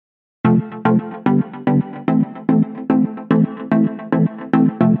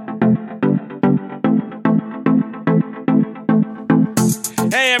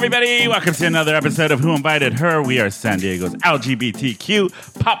Hey everybody, welcome to another episode of Who Invited Her. We are San Diego's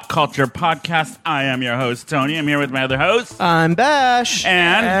LGBTQ pop culture podcast. I am your host, Tony. I'm here with my other host. I'm Bash.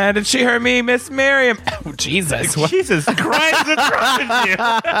 And did she heard me, Miss Miriam? Oh, Jesus. Jesus Christ, what's wrong with you?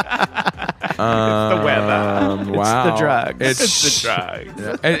 It's the weather. Wow. It's the drugs. It's the drugs.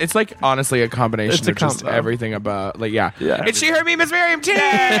 Yeah. It's like honestly a combination It's a of just combo. everything about Yeah. And she heard me, Miss Miriam too.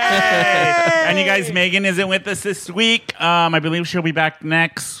 And you guys, Megan isn't with us this week. I believe she'll be back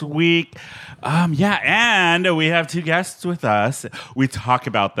next week. And we have two guests with us. We talk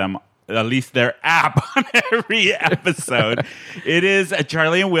about them, at least their app, on every episode. It is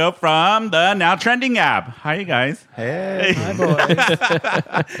Charlie and Will from the Now Trending app. Hi, you guys. Hey, hi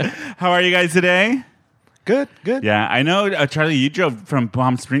boys. How are you guys today? Good. Yeah, I know, Charlie, you drove from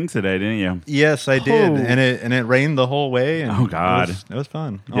Palm Springs today, didn't you? Yes, I did, Oh. and it rained the whole way. And Oh, God. it was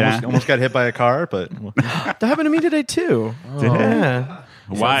fun. Yeah. Almost got hit by a car, but That happened to me today too. Did it? Yeah.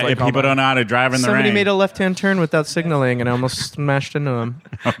 Why? like If people don't know how to drive in the Somebody rain. made a left-hand turn without signaling, and I almost smashed into him.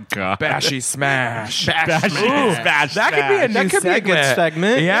 Oh, God. Bashy smash. Bash. That could be a new That could be a good segment.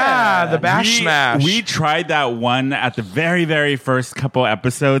 segment. Yeah, the bash smash. We tried that one at the very, very first couple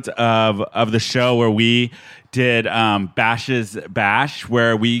episodes of the show where we did Bash's Bash,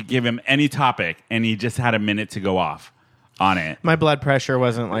 where we give him any topic and he just had a minute to go off on it. My blood pressure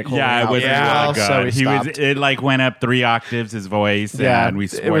wasn't like holding Yeah, it out was very really well, good. so we He was stopped. it like went up 3 octaves, his voice, Yeah, and we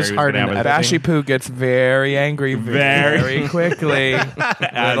it swore was he hard gonna in have a- editing. Bashy Poo gets very angry very quickly.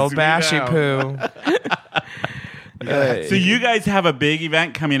 Little we Bashy know. Poo. So you guys have a big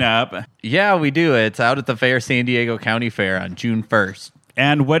event coming up, Yeah, we do. It's out at the fair, San Diego County Fair on June 1st.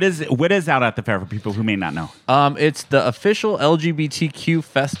 and what is out at the fair for people who may not know? It's the official LGBTQ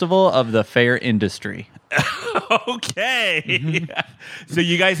festival of the fair industry. Okay. So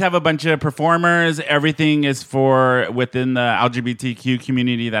you guys have a bunch of performers. Everything is for within the LGBTQ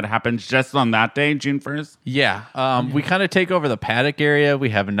community that happens just on that day, June 1st? Yeah, we kind of take over the paddock area. We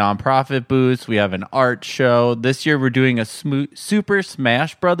have a nonprofit booth. We have an art show. This year we're doing a Super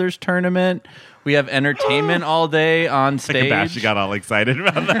Smash Brothers tournament. We have entertainment all day on stage. Bash, you got all excited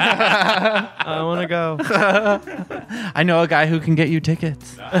about that. I want to go. I know a guy who can get you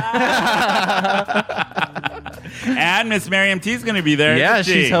tickets. And Miss Miriam T is going to be there. Yeah,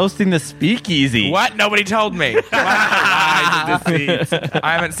 isn't she's she? hosting the Speakeasy. What? Nobody told me. Lies and deceit.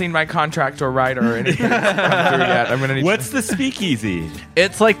 I haven't seen my contract or rider or anything come through yet. I'm gonna need What's the speakeasy?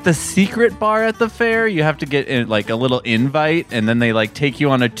 It's like the secret bar at the fair. You have to get in, like a little invite, and then they like take you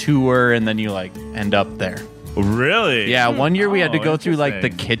on a tour, and then you like end up there. Really? Yeah, one year we had to Oh, go through like the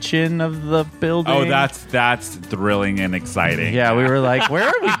interesting. kitchen of the building. Oh, that's thrilling and exciting. Yeah, we were like, where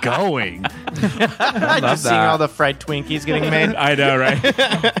are we going? Just seeing all the fried Twinkies getting made. I know,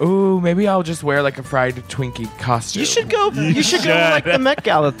 right? Ooh, maybe I'll just wear like a fried Twinkie costume. You should go. You should go should. like the Met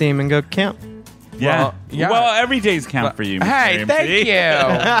Gala theme and go camp. Yeah. Well, yeah. Well, every day's count for you. Miss Hey, Miriam thank T.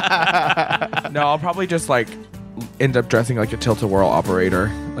 you. No, I'll probably just like end up dressing like a tilt-a-whirl operator.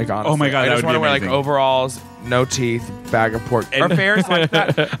 Like honestly, Oh my God, I that just would be want to wear like amazing. overalls, no teeth, bag of pork. Are fairs like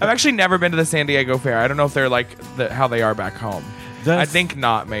that? I've actually never been to the San Diego Fair. I don't know if they're like how they are back home. I think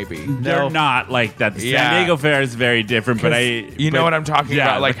not. Maybe. They're not like that. The Yeah. San Diego Fair is very different, but You know what I'm talking yeah,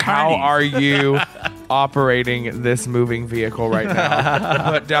 about? Like, the how carnies. are you operating this moving vehicle right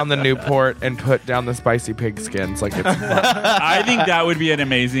now? Put down the Newport and put down the spicy pig skins. Like, it's fun. I think that would be an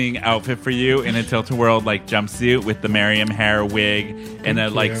amazing outfit for you in a tilt-a-whirl like jumpsuit with the Miriam hair wig and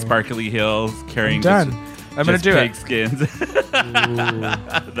then like sparkly heels carrying done. just- I'm gonna just do pig it. skins.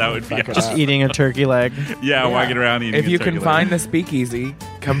 That would be Fuck it Just up. eating a turkey leg. yeah, walking around eating. If a you turkey can leg. find the speakeasy,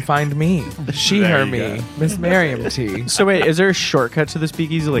 come find me. She, There her, you me. go. Miss Miriam T. So wait, is there a shortcut to the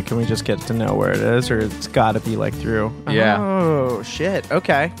speakeasy? Like, can we just get to know where it is, or it's got to be like through? Yeah. Oh shit.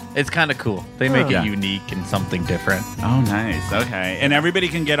 Okay. It's kind of cool. They make Yeah. it unique and something different. Oh, nice. Okay, and everybody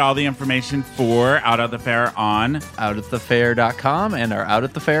can get all the information for Out at the Fair on. Outatthefair.com and our Out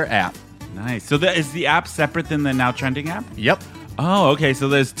at the Fair app. Nice. So is the app separate than the Now Trending app? Yep. Oh, okay. So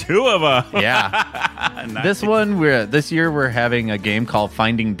there's 2 of them. Yeah. Nice. This year we're having a game called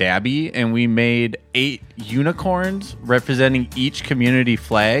Finding Dabby, and we made 8 unicorns representing each community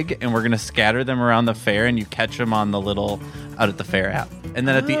flag, and we're gonna scatter them around the fair, and you catch them on the little Out at the Fair app. And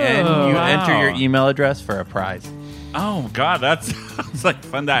then at the end, you wow. enter your email address for a prize. Oh God, that sounds like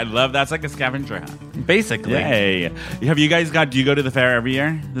fun. That I love. That's like a scavenger hunt. Basically. Yay! Have you guys got? Do you go to the fair every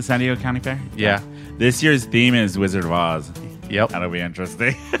year? The San Diego County Fair? Yeah. This year's theme is Wizard of Oz. Yep. That'll be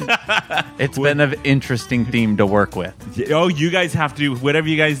interesting. It's been an interesting theme to work with. Oh, you guys have to. What have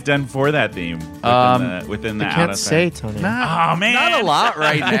you guys done for that theme within the I out can't of say, fair? Tony. Oh man, Not a lot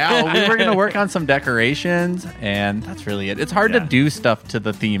right now. We were going to work on some decorations, and that's really it. It's hard Yeah. to do stuff to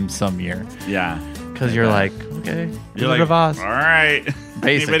the theme some year Yeah, because you're like, okay, you're Wizard like, of Oz. all right.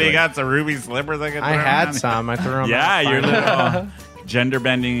 Basically. Anybody got some ruby slippers? I can. I throw had around? some. I threw them. Yeah, out. your little gender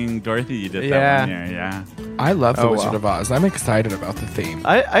bending Dorothy. You did that Yeah. one year. Yeah. I love The Oh, Wizard wow. of Oz. I'm excited about the theme.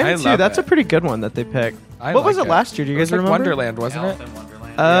 I I am too. love That's it. a pretty good one that they picked. What was it last year? Do you guys It was like remember? Wonderland, wasn't it?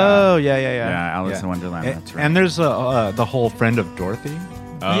 Oh yeah, Yeah, Alice in Wonderland. And, That's right. and there's the whole Friend of Dorothy,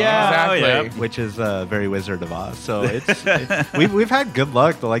 Oh, Yeah. Exactly. which is very Wizard of Oz. So we've had good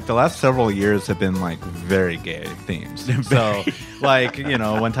luck. Like the last several years have been like very gay themes. So like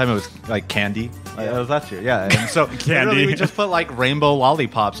one time it was like candy. That was last year. Yeah, and so Candy. literally we just put like rainbow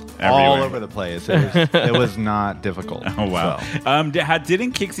lollipops all Everywhere. over the place. It was not difficult. Oh wow! So.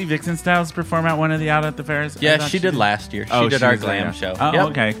 Didn't Kixie Vixen Styles perform at one of the Out at the Fairs? I Yeah, thought she did last year. She did she our was there, glam yeah. show. Oh, Yep.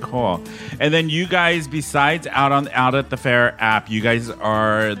 okay, cool. And then you guys, besides Out at the Fair app, you guys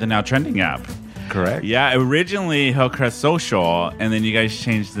are the Now Trending app. Correct. Yeah, originally Hillcrest Social, and then you guys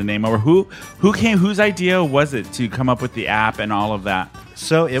changed the name over. Who came? Whose idea was it to come up with the app and all of that?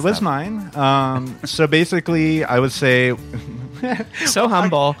 So it was mine. So basically, I would say. So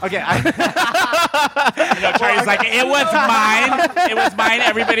humble. Okay. Charlie's like, it was mine. It was mine.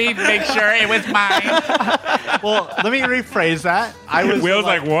 Everybody, make sure it was mine. Well, let me rephrase that. I was Will's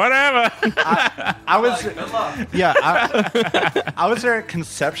like, whatever. I was, yeah, I was there at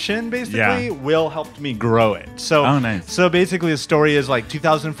conception. Basically, Yeah. Will helped me grow it. So, Oh, nice. So basically, the story is like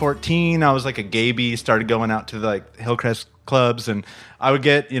 2014. I was like a gay bee, started going out to the like Hillcrest clubs, and I would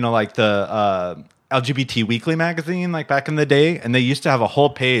get like the LGBT Weekly magazine, like back in the day, and they used to have a whole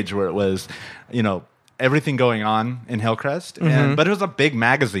page where it was, everything going on in Hillcrest, but it was a big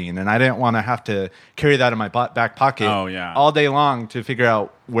magazine, and I didn't want to have to carry that in my back pocket Oh, yeah. all day long to figure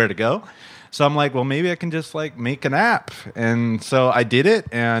out where to go. So I'm like, well, maybe I can just like make an app, and so I did it,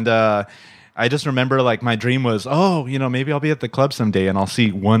 and I just remember like my dream was, maybe I'll be at the club someday, and I'll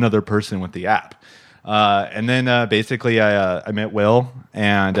see one other person with the app. And then basically I met Will,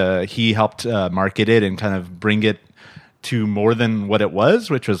 and he helped market it and kind of bring it to more than what it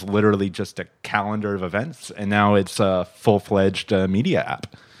was, which was literally just a calendar of events. And now it's a full-fledged media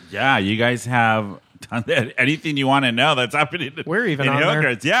app. Yeah, you guys have done that. Anything you want to know that's happening. We're even in on there.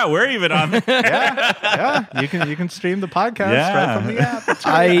 Hillcrest. Yeah, we're even on there. Yeah, you can stream the podcast Yeah. right from the app. It's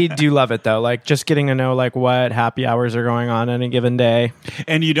I do love it though. Like just getting to know like what happy hours are going on any given day.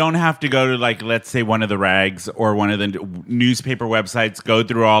 And you don't have to go to like, let's say one of the rags or one of the newspaper websites, go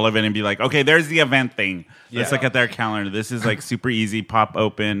through all of it and be like, okay, there's the event thing. Let's Yeah. look at their calendar. This is like super easy, pop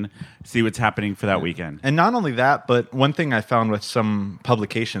open, see what's happening for that weekend. And not only that, but one thing I found with some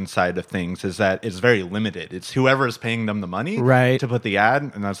publication side of things is that it's very limited. It's whoever is paying them the money Right. to put the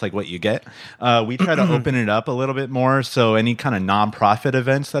ad, and that's like what you get. We try to open it up a little bit more, so any kind of nonprofit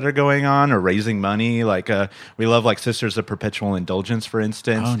events that are going on or raising money, like we love like Sisters of Perpetual Indulgence, for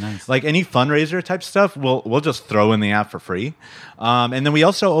instance. Oh, nice. Like any fundraiser type stuff, we'll just throw in the app for free. And then we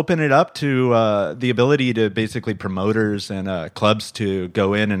also open it up to the ability to basically promoters and clubs to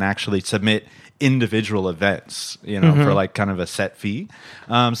go in and actually submit individual events, for like kind of a set fee.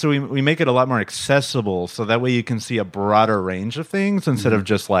 So we make it a lot more accessible, so that way you can see a broader range of things instead of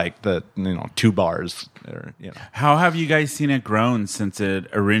just like the 2 bars. Or, How have you guys seen it grown since it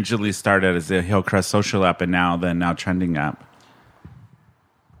originally started as a Hillcrest social app and now the Now Trending app?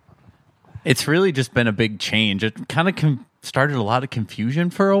 It's really just been a big change. It kind of started a lot of confusion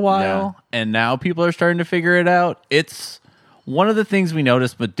for a while, and now people are starting to figure it out. It's one of the things we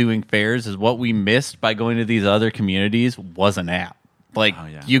noticed with doing fairs is what we missed by going to these other communities was an app. Like,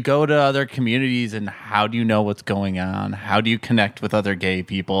 you go to other communities, and how do you know what's going on? How do you connect with other gay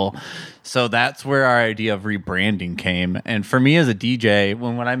people? So that's where our idea of rebranding came. And for me as a DJ,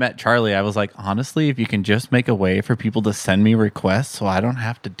 when I met Charlie, I was like, honestly, if you can just make a way for people to send me requests so I don't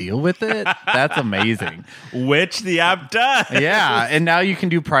have to deal with it, that's amazing. Which the app does. Yeah, and now you can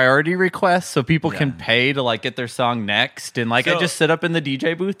do priority requests so people can pay to like get their song next. And like I So- just sit up in the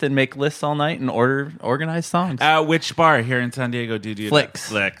DJ booth and make lists all night and organize songs. Which bar here in San Diego do you do that? Flicks.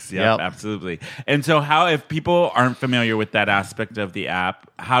 Flicks, Yep. absolutely. And so if people aren't familiar with that aspect of the app,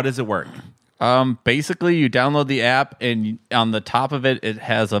 how does it work? Basically, you download the app, and on the top of it, it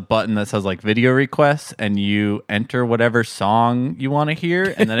has a button that says like video requests, and you enter whatever song you want to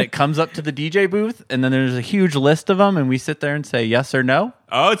hear, and then it comes up to the DJ booth, and then there's a huge list of them, and we sit there and say yes or no.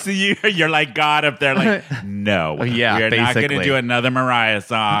 Oh, so you're like God up there, like, no. Yeah, we're not going to basically. do another Mariah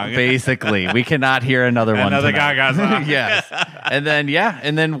song. Basically, we cannot hear another one. Another tonight. Gaga song. Yes, and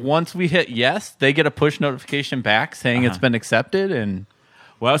then once we hit yes, they get a push notification back saying it's been accepted, and.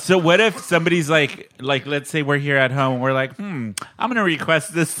 Well, so what if somebody's like, let's say we're here at home, and we're like, I'm going to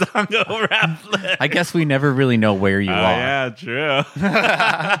request this song over Netflix. I guess we never really know where you are. Yeah, true.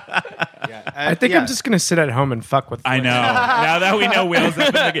 I think I'm just gonna sit at home and fuck with. I know. Now that we know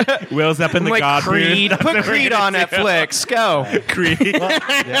Will's up in the like God Creed. booth, Put Creed on Netflix. Go. Creed.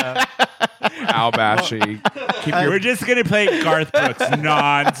 Al Bashy. We're just going to play Garth Brooks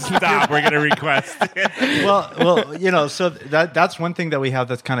non-stop. We're going to request it. well, so that's one thing that we have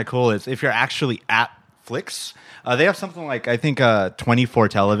that's kind of cool is if you're actually at Flix, they have something like, I think, 24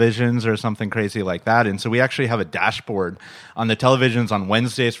 televisions or something crazy like that. And so we actually have a dashboard on the televisions on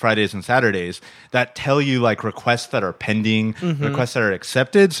Wednesdays, Fridays, and Saturdays that tell you like requests that are pending, requests that are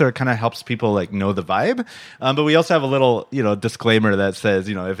accepted. So it kind of helps people like know the vibe. But we also have a little, disclaimer that says,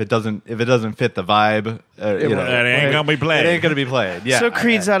 if it doesn't fit the vibe, That ain't going to be played. it ain't going to be played. Yeah. So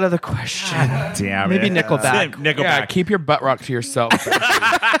Creed's out of the question. Damn Maybe it. Nickelback. Nickelback. Yeah, keep your butt rock to yourself.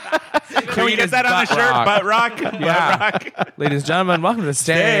 Can we get that on the shirt? Butt rock? Yeah. Butt rock. Ladies and gentlemen, welcome to the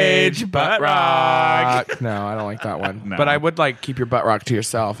stage. Stage Butt Rock. No, I don't like that one. No. But I would like keep your butt rock to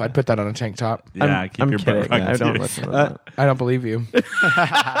yourself. I'd put that on a tank top. Yeah, keep I'm your kidding. butt rock. I don't to listen to yourself. that. I don't believe you.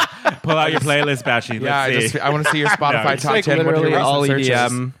 Pull out your playlist, Bashy. Yeah, I want to see your Spotify it's top Like 10 with your literally recent all searches.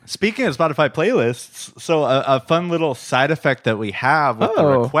 EDM. Speaking of Spotify playlists, so a fun little side effect that we have with the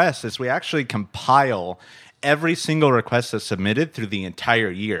requests is we actually compile every single request that's submitted through the entire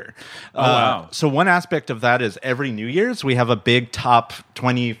year. Oh, wow. So one aspect of that is every New Year's, we have a big top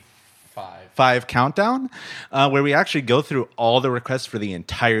 25 countdown where we actually go through all the requests for the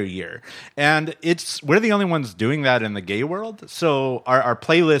entire year. And we're the only ones doing that in the gay world. So our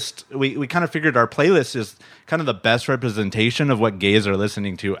playlist, we kind of figured our playlist is kind of the best representation of what gays are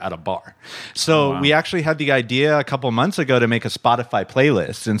listening to at a bar. So we actually had the idea a couple months ago to make a Spotify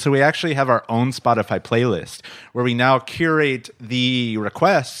playlist. And so we actually have our own Spotify playlist where we now curate the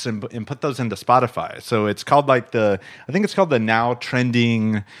requests and put those into Spotify. So it's called I think it's called the Now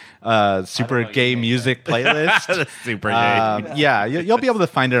Trending Super Gay Music Playlist. Super gay. Yeah, you'll be able to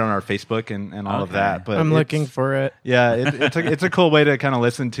find it on our Facebook and all of that. But I'm looking for it. Yeah, it's a cool way to kind of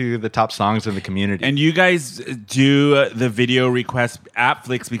listen to the top songs in the community. And you guys do the video request at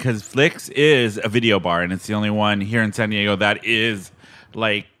Flix because Flix is a video bar, and it's the only one here in San Diego that is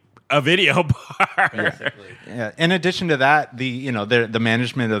like a video bar. Yeah. In addition to that, the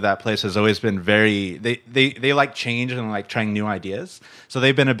management of that place has always been very they like change and like trying new ideas. So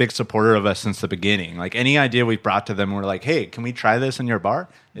they've been a big supporter of us since the beginning. Like any idea we've brought to them, we're like, hey, can we try this in your bar?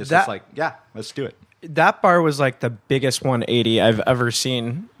 It's just like, yeah, let's do it. That bar was like the biggest 180 I've ever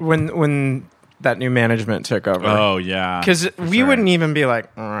seen when that new management took over. Oh yeah, Because we sure. wouldn't even be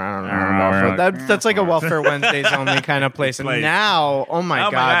like, that's like a Welfare Wednesdays only kind of place. And now, oh my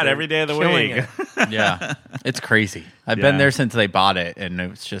God, every day of the killing week. it. Yeah, it's crazy. I've Yeah. been there since they bought it, and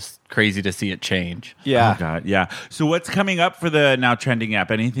it's just crazy to see it change. Yeah. Oh God, yeah. So what's coming up for the Now Trending app?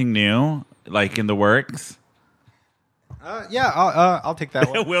 Anything new, like in the works? I'll take that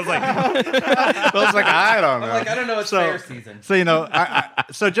one. Will's like, Will's like, I don't know. I don't know. It's fair season.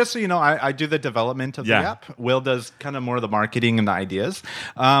 So just so you know, I do the development of the app. Will does kind of more of the marketing and the ideas.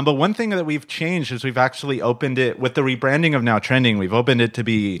 But one thing that we've changed is we've actually opened it with the rebranding of Now Trending. We've opened it to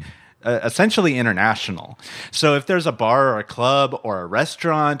be essentially international. So if there's a bar or a club or a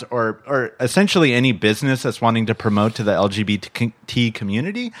restaurant or essentially any business that's wanting to promote to the LGBT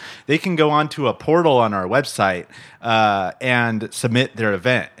community, they can go onto a portal on our website and submit their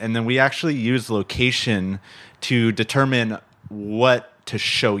event. And then we actually use location to determine what to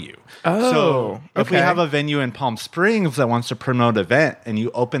show you. So if we have a venue in Palm Springs that wants to promote an event and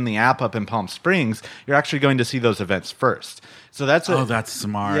you open the app up in Palm Springs, you're actually going to see those events first. So that's that's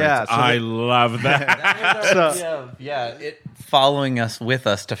smart. Yeah, so I love that. It following us with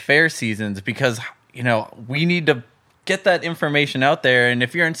us to fair seasons because we need to get that information out there. And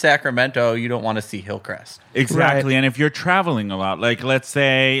if you're in Sacramento, you don't want to see Hillcrest. Exactly. Right. And if you're traveling a lot, like let's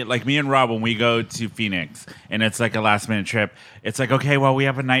say, like me and Rob, when we go to Phoenix and it's like a last minute trip, it's like, okay, well, we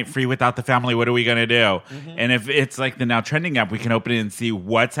have a night free without the family. What are we going to do? And if it's like the Now Trending app, we can open it and see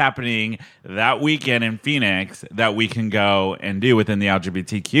what's happening that weekend in Phoenix that we can go and do within the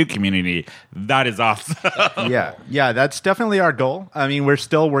LGBTQ community. That is awesome. Yeah, that's definitely our goal. I mean, we're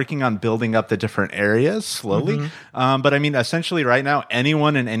still working on building up the different areas slowly. But I mean, essentially right now,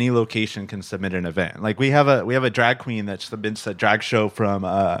 anyone in any location can submit an event. Like we have a drag queen that submits a drag show from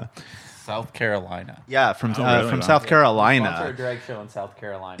South Carolina. from Wow. South Carolina. Sponsor a drag show in South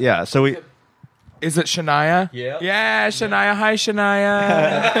Carolina. Yeah, so we Is it Shania? Yeah. Yeah, Shania. Hi,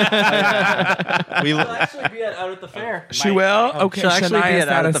 Shania. we She'll actually be out at the fair. She will? Okay, She'll actually be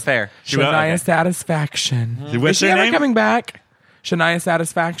out at the fair. She will? Shania Okay. Satisfaction. What's Is she her ever name? coming back? Shania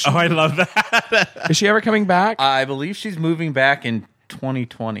Satisfaction. Oh, I love that. Is she ever coming back? I believe she's moving back in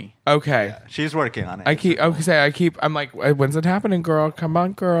 2020. Okay. she's working on it. I'm like, when's it happening, girl? Come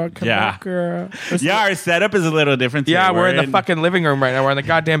on, girl. Come Yeah. on, girl. Yeah, our setup is a little different. Today. Yeah, we're in the fucking living room right now. We're on the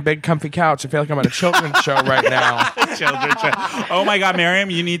goddamn big comfy couch. I feel like I'm on a children's show right now. children's show. Oh my God, Miriam,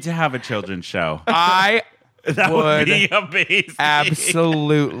 you need to have a children's show. I That would be amazing.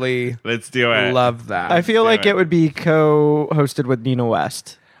 absolutely Let's do it. love that. I feel do like it. it would be co-hosted with Nina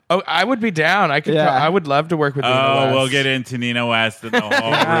West. Oh, I would be down. Yeah. I would love to work with Nina Oh, West. we'll get into Nina West and the whole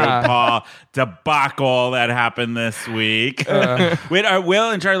Yeah. RuPaul debacle that happened this week. Wait,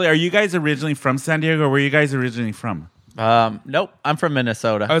 Will and Charlie, are you guys originally from San Diego, or were you guys originally from? Nope, I'm from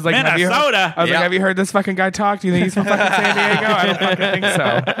Minnesota. I was like, Minnesota? Have you Yeah. have you heard this fucking guy talk? Do you think he's from fucking San Diego? I don't fucking think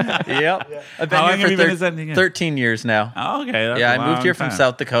so. Yep. I've been How long here have you for been in San Diego? 13 years now. Oh, okay. That's Yeah, a I moved here long from time.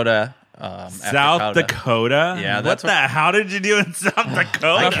 South Dakota. South Dakota? Yeah, What that's the? How did you do in South I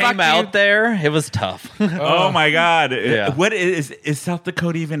Dakota? came out there. It was tough. Oh my God! Yeah. What is South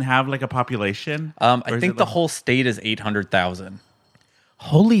Dakota even have like a population? Or I is think it the like- whole state is 800,000.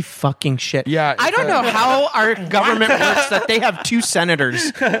 Holy fucking shit. Yeah, I don't it's know how our government works that they have 2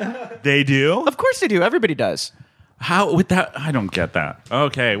 senators. they do. Of course they do. Everybody does. How with that? I don't get that.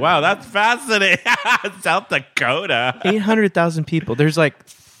 Okay, wow, that's fascinating. South Dakota. 800,000 people. There's like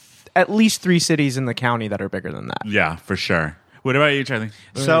at least 3 cities in the county that are bigger than that. Yeah, for sure. What about you, Charlie?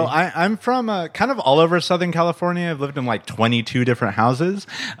 So I'm from kind of all over Southern California. I've lived in like 22 different houses.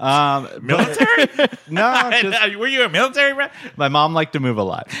 Military? No, just, Were you a military? my mom liked to move a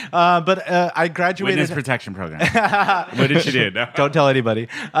lot. But I graduated. Witness protection program. What did you do? No. Don't tell anybody.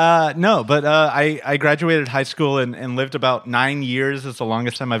 No, but I graduated high school and lived about 9 years. It's the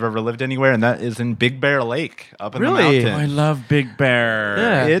longest time I've ever lived anywhere, and that is in Big Bear Lake up in Really? the I mountains. love Big Bear.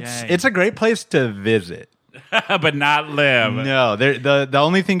 Yeah. It's a great place to visit. but not live. No, the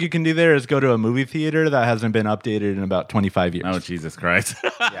only thing you can do there is go to a movie theater that hasn't been updated in about 25 years. Oh, Jesus Christ.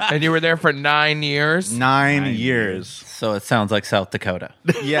 And you were there for 9 years. 9 years. So it sounds like South Dakota.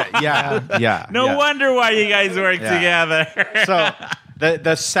 Yeah. No yeah. wonder why you guys work Yeah. together. So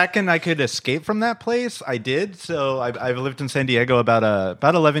the second I could escape from that place, I did. So I've lived in San Diego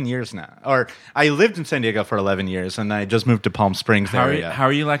about 11 years now. Or I lived in San Diego for 11 years, and I just moved to Palm Springs How are, you, area. how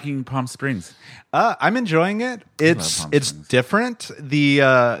are you liking Palm Springs? I'm enjoying it. It's Palm it's Springs. different. The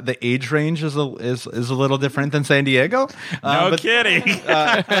age range is a little different than San Diego. No but kidding.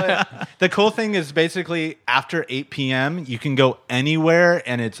 the cool thing is basically after 8 p.m. you can go anywhere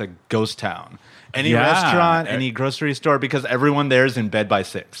and it's a ghost town. Any Yeah. restaurant, any grocery store, because everyone there is in bed by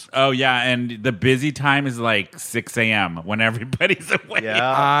 6. Oh, yeah. And the busy time is like 6 a.m. when everybody's awake.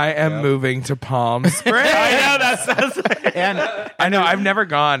 I am moving to Palm Springs. I know. That sounds like. And I know I've never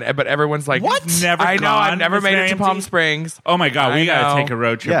gone, but everyone's like, What? Never I know gone, I've never Miss made it to Ramsey? Palm Springs. Oh, my God. We I got to know. take a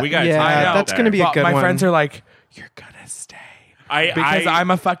road trip. Yeah. We got to Yeah, I know. that's going to be a But good my one. friends are like, you're gonna stay because I'm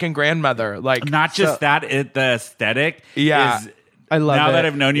a fucking grandmother. Like, Not just that, the aesthetic Yeah. is. I love now it. that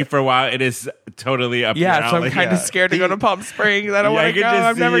I've known you for a while, it is totally up your yeah. So alley. I'm kind of scared to go to Palm Springs. I don't Yeah, I want to could go. just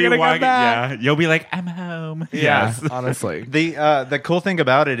I'm never see you gonna go walking- back. Yeah, you'll be like, I'm home. Yeah, Yes. honestly. the cool thing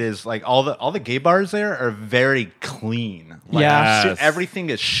about it is like all the gay bars there are very clean. Like, Yeah. Yes. everything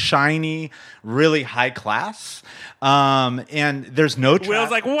is shiny, really high class. And there's no traffic.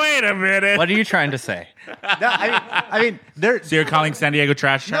 Will's like, wait a minute. What are you trying to say? I mean, there. So you're calling San Diego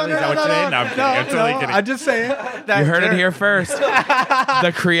trash, Charlie? Is that what you're saying? No, I'm kidding. I'm totally kidding. I'm just saying. That You heard it there- here first.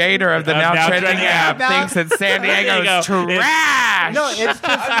 The creator of the Now Now Trending Trending app app. thinks that San Diego is San Diego is- trash. No, it's just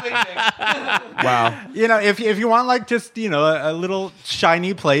Wow. if you want like just a little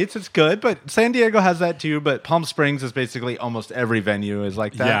shiny place, it's good. But San Diego has that too. But Palm Springs is basically almost every venue is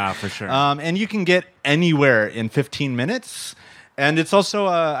like that. Yeah, for sure. And you can get anywhere in 15 minutes. And it's also,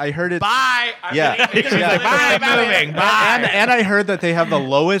 I heard it. Bye. Yeah. Bye. Moving. Bye. And I heard that they have the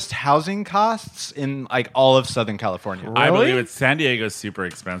lowest housing costs in like all of Southern California. I believe it. San Diego's super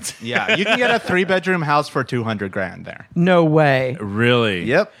expensive. Yeah, you can get a 3-bedroom house for $200,000 there. No way. Really?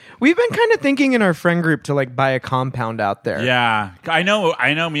 Yep. We've been kind of thinking in our friend group to like buy a compound out there. Yeah. I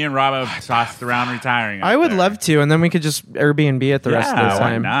know. Me and Rob have tossed around retiring. I out would there. love to, and then we could just Airbnb it the rest of the Yeah, why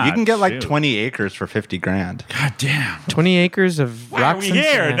time. not? You can get like Shoot. 20 acres for $50,000. God damn. 20 acres of Why are rocks we and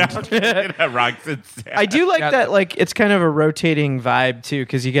here? sand. No, rocks and sand. I do like Yeah. that. Like it's kind of a rotating vibe too,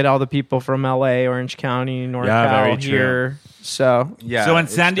 because you get all the people from LA, Orange County, very NorCal true. here. So Yeah. So in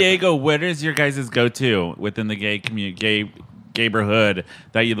it's San different. Diego, what is your guys' go-to within the gay community, gayborhood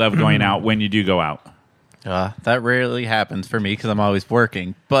that you love going out when you do go out? That rarely happens for me because I'm always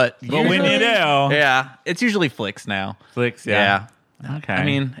working. But But when you do, yeah, it's usually Flicks now. Flicks, yeah. Okay. I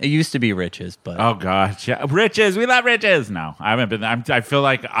mean, it used to be Riches, but oh gosh, yeah. Riches, we love Riches. No, I haven't been. I feel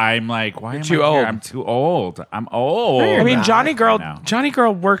like I'm like, why am too I here? old. I'm too old. I'm old. I mean, Johnny No.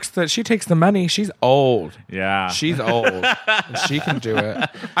 Girl works she takes the money. She's old. Yeah, She's old. And she can do it.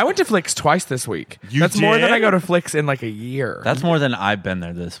 I went to Flicks twice this week. You That's more than did? I go to Flicks in like a year. that's more than I've been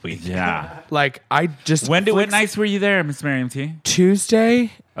there this week. yeah. like I just What Flicks- nights were you there, Miss Miriam T?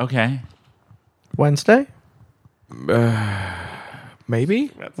 Tuesday, Okay. Wednesday,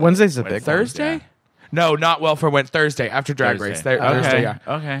 maybe Wednesday's a big Thursday. Yeah. No, not Welfare went Thursday after Drag Race. Thursday, yeah.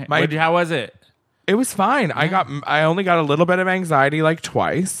 Okay. My- How was it? It was fine. I only got a little bit of anxiety like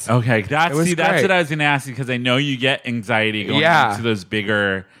twice. Okay, that's It was that's great. what I was going to ask you because I know you get anxiety going Yeah. into those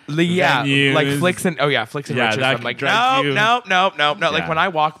bigger Yeah, venues. like Flicks and Flicks and Yeah, Riches. that I'm like, drives you- no. Yeah. Like when I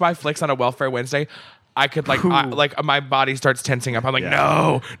walk by Flicks on a Welfare Wednesday, I could like my body starts tensing up. I'm like,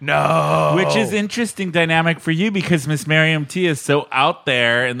 Yeah. no. Which is interesting dynamic for you because Miss Miriam T is so out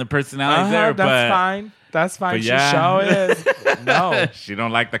there and the personality's there, That's but fine. That's fine. but She yeah. show is. No. she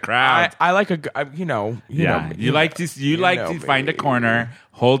don't like the crowd. I like you know you know, like to know find a me. corner,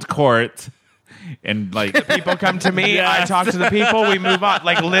 hold court, and like people come to me. I Yes. talk to the people. We move on.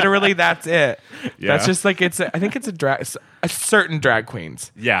 Like literally, that's it. Yeah. That's just like I think it's a certain drag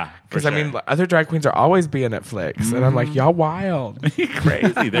queens. yeah, Because I mean, other drag queens are always being at Flicks, and I'm like, y'all wild.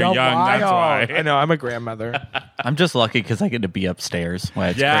 crazy. They're Y'all young. That's wild. why. I know. I'm a grandmother. I'm just lucky because I get to be upstairs. Well,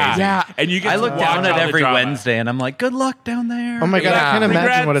 it's Yeah, crazy. Yeah. And you get I to look watch down at all the every drama. Wednesday and I'm like, good luck down there. Oh my god, Yeah. I can't imagine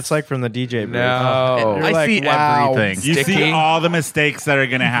Regrets. what it's like from the DJ booth. No. You're I like, see wow. everything. You see Sticky. all the mistakes that are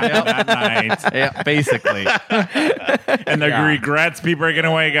going to happen that night, Yeah, basically. and the Yeah. regrets people are going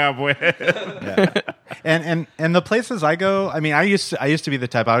to wake up with. And the places I go, I mean, I used to be the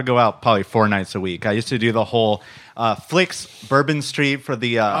type I would go out probably 4 nights a week. I used to do the whole Flicks Bourbon Street for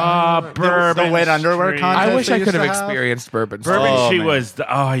the Bourbon wet underwear Street. contest. I wish they I used could have to experienced Bourbon. Bourbon Street. Oh, Street man. was.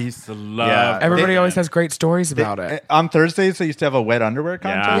 I used to love. Yeah. Everybody They- always has great stories about it. On Thursdays, they used to have a wet underwear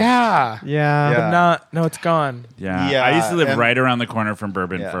contest. Yeah. Yeah. Yeah. No, it's gone. Yeah. Yeah, I used to live and- right around the corner from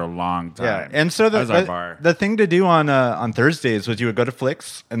Bourbon Yeah. for a long time. Yeah, and so that was our bar. the thing to do on Thursdays was you would go to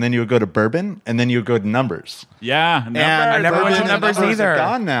Flicks, and then you would go to Bourbon, and then you would go to Numbers. Yeah, And I never went to Bourbon and Numbers are either.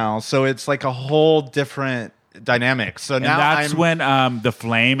 Gone now, so it's like a whole different dynamic. So and now that's I'm, when the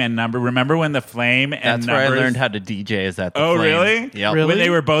Flame and Number. Remember when the Flame and That's where I Numbers- learned how to DJ is at the Oh, Flame. really? Yep. Really? When they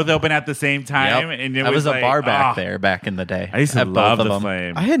were both open at the same time, Yep. and it I was a like, bar back oh, there back in the day. I used to at love both the of them.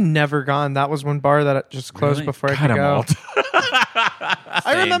 Flame. I had never gone. That was one bar that just closed Really? before I God, could I'm go. old.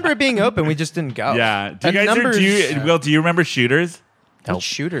 I remember it being open. We just didn't go. Yeah. Do you And guys? Numbers, Will, do you remember Shooters? What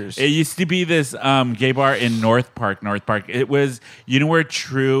shooters. It used to be this gay bar in North Park. It was, you know where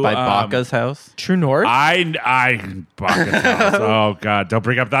True By Baca's house. True North. Baca's house. Oh God, don't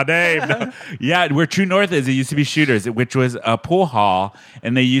bring up that name. No. Yeah, where True North is, it used to be Shooters, which was a pool hall,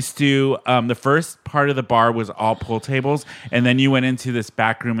 and they used to. The first part of the bar was all pool tables, and then you went into this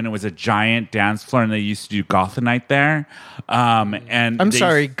back room, and it was a giant dance floor, and they used to do goth night there. And I'm they-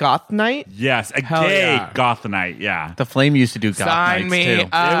 sorry, Goth Night. Yes, a Hell gay yeah. goth night. Yeah. The Flame used to do goth Sign nights me too.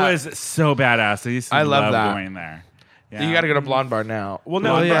 up. It was so badass. I used to I love that. going there. Yeah. You got to go to Blonde Bar now. Well,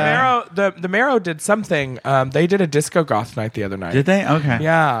 no, Well, yeah. the Marrow did something. They did a disco goth night the other night. Did they? Okay.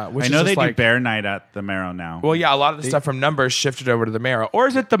 Yeah, which I is know just they do like, Bear Night at the Marrow now. Well, yeah, a lot of the stuff from Numbers shifted over to the Marrow, or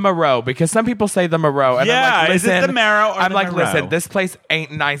is it the Moreau? Because some people say the Moreau. And Yeah, I'm like, is it listen, the Marrow or I'm the like, Moreau? listen, this place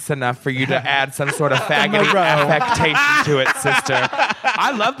ain't nice enough for you to add some sort of faggoty affectation to it, sister.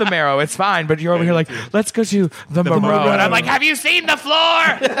 I love the Marrow; it's fine, but you're over here like, let's go to the Moreau, Moreau. and I'm like, have you seen the floor?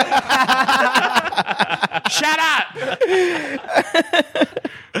 Shut up.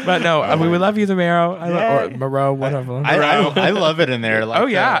 But no, we love you, the Marrow, or Moreau, whatever. I love it in there. Like Oh,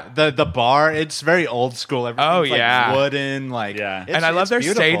 yeah. the bar. It's very old school. Everything's Oh, like yeah. wooden. Like Yeah. it's- and I love it's their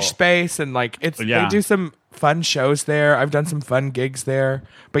beautiful. stage space, and like Yeah. they do some fun shows there. I've done some fun gigs there.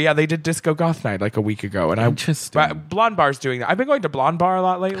 But yeah, they did Disco Goth Night like a week ago, and Interesting. Blonde Bar's doing that. I've been going to Blonde Bar a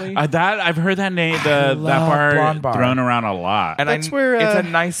lot lately. That I've heard that name, that bar, Blonde Bar. thrown around a lot. And That's where it's a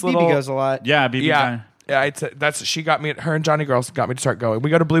nice BB little goes a lot. yeah, BB. Yeah, she got me. Her and Johnny Girls got me to start going. We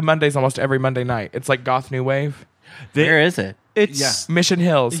go to Blue Mondays almost every Monday night. It's like Goth New Wave. Where is it? It's Mission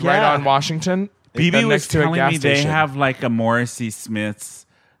Hills, right Yeah. on Washington. BB was next to a telling gas me they station. have like a Morrissey Smith's,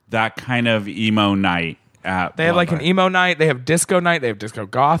 that kind of emo night. They have like an emo night. They have disco night. They have disco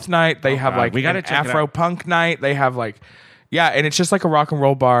goth night. They have God. like We gotta an check it Afro out. punk night. They have like, and it's just like a rock and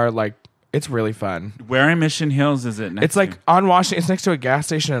roll bar. Like it's really fun. Where in Mission Hills is it? Next It's like on Washington. It's next to a gas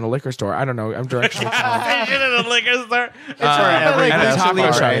station and a liquor store. I don't know. I'm directionally challenged. station in a liquor store. It's where every and a best taco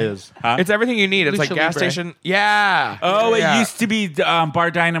bar shop. is. It's everything you need. It's like Lucha gas Libre. station. Yeah. Oh, Yeah. it used to be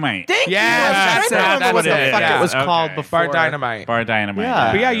Bar Dynamite. Thank you. Yes, I don't remember what that's the it. fuck Yeah. it was called Okay. before. Bar Dynamite. Bar Dynamite.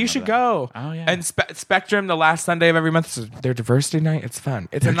 Yeah. But yeah, I you remember should that. go. Oh, yeah. And Spectrum, the last Sunday of every month, is their diversity night. It's fun.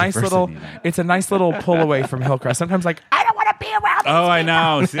 It's a nice little. diversity night. It's a nice little pull away from Hillcrest. Sometimes like I don't want to be around. Oh, I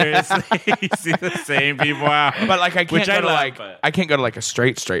know. Seriously, you see the same people out. But like I can't Which go I to love, like but- I can't go to like a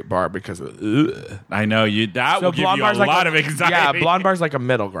straight bar because of I know you. That will give you a lot of anxiety. Yeah, Blonde Bar's like a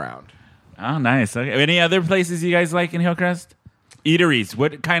middle ground. Oh, nice. Okay. Any other places you guys like in Hillcrest? Eateries.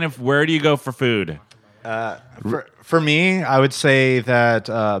 What kind of? Where do you go for food? For me, I would say that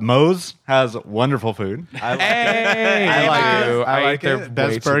Moe's has wonderful food. I like Hey, I like do. it. I like their it. way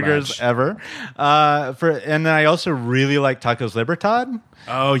Best too burgers much. ever. And then I also really like Tacos Libertad.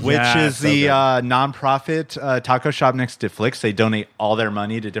 Oh, which yeah, is so the good. nonprofit taco shop next to Flix. They donate all their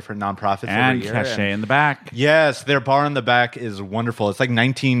money to different nonprofits And every year. cachet in the back. Yes, their bar in the back is wonderful. It's like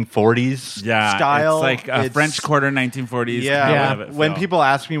 1940s Yeah, style. It's like a It's- French Quarter 1940s. Yeah, kind of when feel. people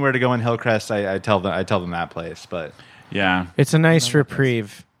ask me where to go in Hillcrest, I tell them that place. But yeah. It's a nice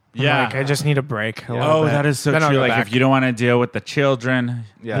reprieve. I'm Yeah. like, I just need a break. a little Oh, bit. that is so Then I'll true. go Like back. if you don't want to deal with the children,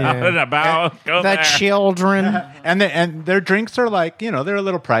 Yeah. Yeah. out and about, go the there. children. and their drinks are like, they're a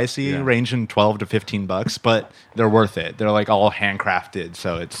little pricey, Yeah. ranging $12 to $15, but they're worth it. They're like all handcrafted,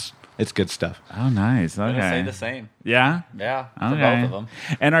 so it's good stuff. Oh, nice. I'm gonna say Okay. the same. Yeah. Yeah, to Okay. both of them.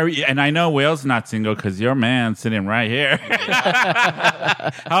 And I know Will's not single because your man's sitting right here.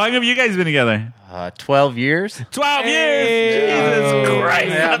 How long have you guys been together? 12 years. 12 years. Jesus Christ.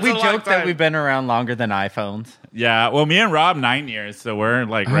 Yeah, That's we a long joke that time. we've been around longer than iPhones. Yeah. Well, me and Rob 9 years, so we're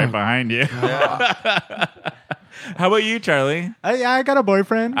like right behind you. How about you, Charlie? I got a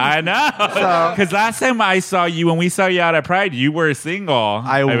boyfriend. I know. Because last time I saw you, when we saw you out at Pride, you were single,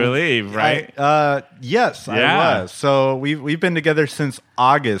 I believe, right? Yes, Yeah. I was. So we've been together since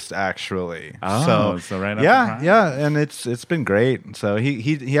August, actually. Oh, so right after yeah, Pride. yeah, and it's been great. So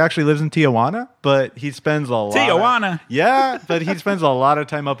he actually lives in Tijuana, but he spends a lot. Tijuana. Yeah, but he spends a lot of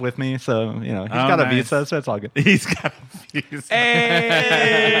time up with me. So he's got a nice. visa, so it's all good. He's got a visa.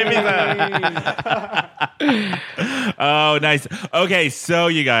 Oh, nice. Okay, so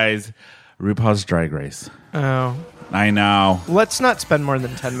you guys, RuPaul's Drag Race. Oh, I know. let's not spend more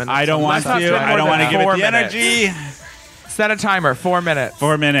than 10 minutes. I don't on want Let's to. not spend I more don't than want to give it 4 the minutes. energy. Set a timer. 4 minutes.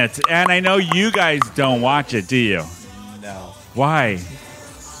 4 minutes. And I know you guys don't watch it, do you? No. Why?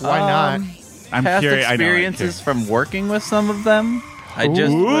 Why not? I'm Past curious. experiences from working with some of them. I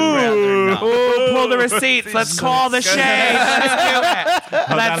just would rather not. Ooh, pull the receipts. Let's call the shade. Let's do it.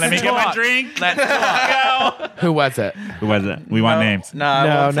 Hold on, let me get my talk. drink. Let's talk. Who was it? Who was it? We want names. No, I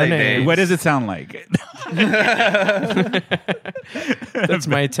No, won't no say names. names. What does it sound like? That's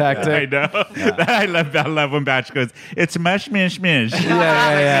my I tactic. know. I love when Batch goes, it's mush, mish, mish.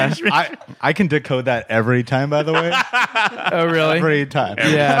 Yeah. I can decode that every time. By the way, Oh, really? every time.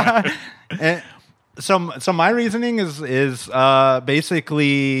 Yeah. And so my reasoning is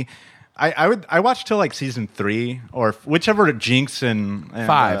basically I watched till like season 3 or whichever Jinx and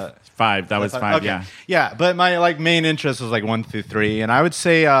 5. 5. That was 5, okay. yeah. But my like main interest was like 1 through 3, and I would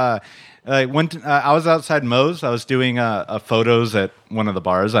say when I was outside Moe's, I was doing photos at one of the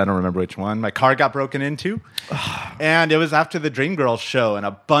bars. I don't remember which one. My car got broken into, and it was after the Dreamgirls show, and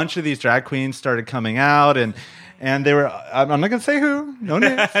a bunch of these drag queens started coming out, and they were. I'm not gonna say who. No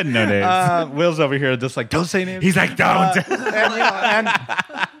names. No names. Will's over here, just like don't say names. He's like, don't.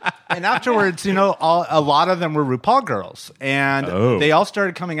 And afterwards, a lot of them were RuPaul girls, and Oh. they all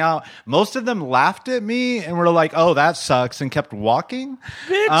started coming out. Most of them laughed at me and were like, "Oh, that sucks," and kept walking.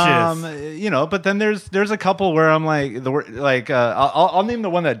 Bitches. But then there's a couple where I'm like, I'll name the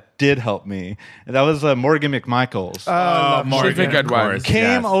one that did help me. That was Morgan McMichaels. Oh, She's a good of one. course,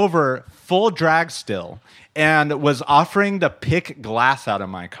 Came yes. over full drag still and was offering to pick glass out of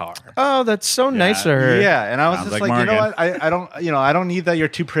my car. Oh, that's so nice of her. Yeah, and I was Sounds just like like, you know Morgan. what? I don't need that. You're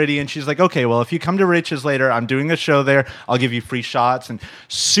too pretty. And she's like, okay, well, if you come to Rich's later, I'm doing a show there. I'll give you free shots, and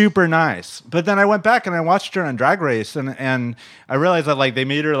super nice. But then I went back and I watched her on Drag Race, and I realized that like they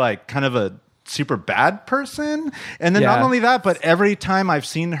made her like kind of a super bad person. And then not Yeah. only that, but every time I've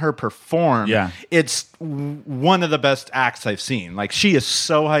seen her perform, it's one of the best acts I've seen. Like she is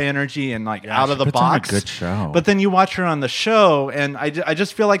so high energy and like out she of the puts on a box. good show. But then you watch her on the show, and I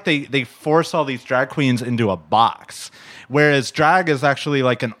just feel like they force all these drag queens into a box. Whereas drag is actually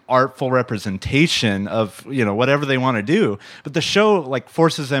like an artful representation of, you know, whatever they want to do. But the show like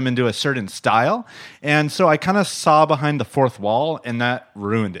forces them into a certain style. And so I kind of saw behind the fourth wall, and that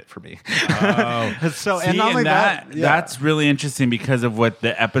ruined it for me. So, See, and not only that, that's really interesting because of what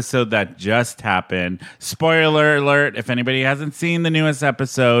the episode that just happened. Spoiler alert, if anybody hasn't seen the newest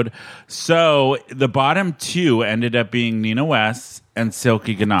episode. So the bottom two ended up being Nina West and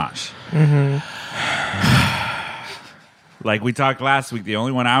Silky Ganache. Like we talked last week, the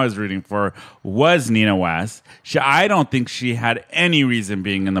only one I was rooting for was Nina West. I don't think she had any reason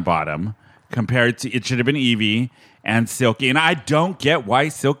being in the bottom compared to, it should have been Evie and Silky. And I don't get why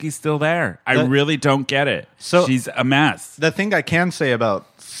Silky's still there. I really don't get it. So- she's a mess. The thing I can say about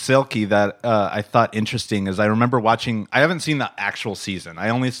Silky that I thought interesting is I remember watching. I haven't seen the actual season. I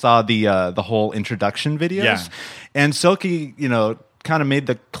only saw the whole introduction videos. Yeah. And Silky, you know, kind of made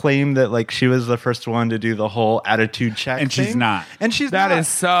the claim that like she was the first one to do the whole attitude check, And she's thing. not. And she's That not. is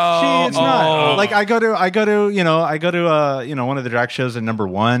so She's not. old. Like I go to one of the drag shows at number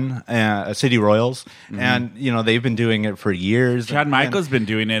one, City Royals, and you know they've been doing it for years. Chad And- Michael's been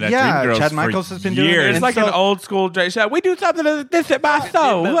doing it at Yeah, Dreamgirls Chad for Michaels has been doing it. years. It's And like so- an old school Drake show. We do something like this at my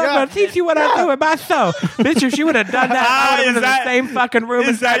soul. I'm Yeah. gonna teach you what I do at my soul. Bitch, if she would have done that, I would have Is been in that- the same fucking room. is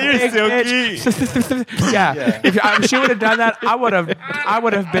as that your big Silky? bitch. Yeah. If she would have done that, I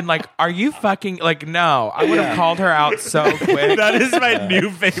would have been like, "Are you fucking like?" No, I would have called her out so quick. That is my new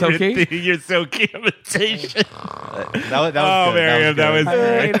favorite Silky? thing. Your Silky imitation. That was Oh, good. Miriam, that was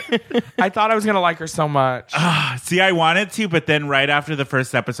I, I thought I was gonna like her so much. See, I wanted to, but then right after the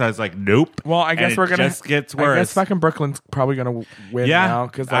first episode, I was like, nope. Well, I And guess it we're gonna. just gets I worse. guess fucking Brooklyn's probably gonna win now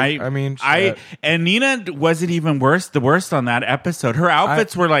because I mean, shit. and Nina wasn't even worse. The worst on that episode, her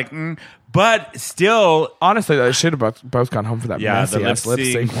outfits were like, but still. honestly, they should have both gone home for that Yeah, the messy ass lip lip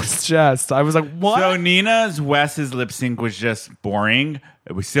sync. sync. Was just, I was like, what? So Nina's Wes's lip sync was just boring.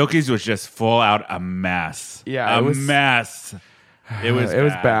 Silky's was just full out a mess. Yeah, a it was- mess. It was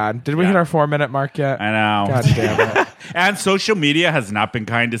bad. Did we Yeah. hit our 4-minute mark yet? I know. God damn it. And social media has not been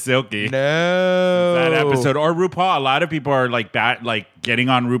kind to Silky. No. That episode or RuPaul. A lot of people are like getting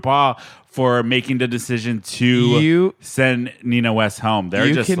on RuPaul for making the decision to send Nina West home. They're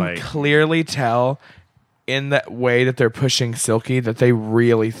You just can like clearly tell in that way that they're pushing Silky that they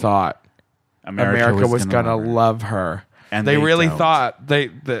really thought America was gonna love her. And they they really don't. thought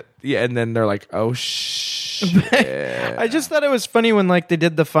and then they're like, oh shit. I just thought it was funny when like they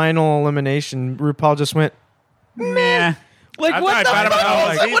did the final elimination. RuPaul just went, meh. like, That's what how I the thought about fuck? the whole I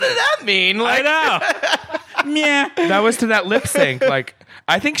was like, what did that mean? Like, I know. Meh. That was to that lip sync. Like,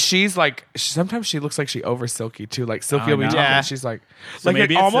 I think she's like, sometimes she looks like she over Silky too. Like Silky will be no. talking, Yeah. and she's like, So maybe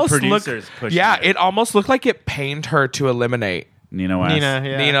it it's the almost producers looked, pushing yeah, it. it almost looked like it pained her to eliminate Nina West. Nina,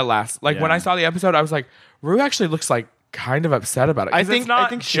 yeah. Nina last. Like when Yeah. I saw the episode, I was like, Rue actually looks like kind of upset about it. 'Cause it's not I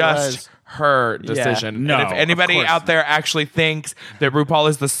think she just was. her decision. No, and if of anybody course out there actually thinks that RuPaul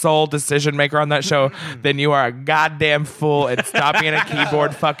is the sole decision maker on that show, then you are a goddamn fool and stop being a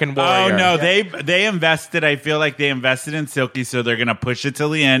keyboard fucking warrior. Oh no, they invested. I feel like they invested in Silky, so they're gonna push it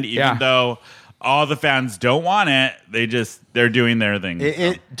till the end, even Yeah. though all the fans don't want it. They're doing their thing.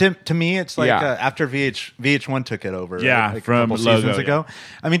 To me, it's like Yeah. after VH1 took it over. Yeah, right? Like from a couple Logo, seasons ago.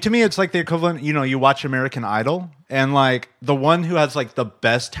 I mean, to me, it's like the equivalent. You know, you watch American Idol, and like the one who has like the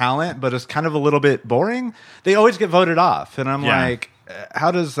best talent, but is kind of a little bit boring. They always get voted off, and I'm Yeah. like, how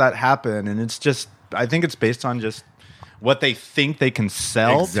does that happen? And it's just, I think it's based on just what they think they can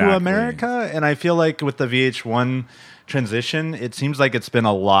sell Exactly. to America, and I feel like with the VH1 transition, it seems like it's been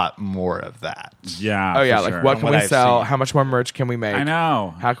a lot more of that. Yeah. Oh yeah, for like sure. what can what we I've sell? seen. How much more merch can we make? I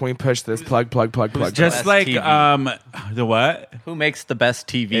know. How can we push this? Plug. Just Best like TV? the what? Who makes the best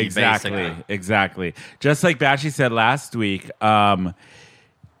TV? Basically. Exactly. Just like Bashy said last week. Oh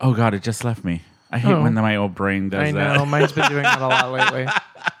God, it just left me. I hate when my old brain does I that. know. Mine's been doing that a lot lately.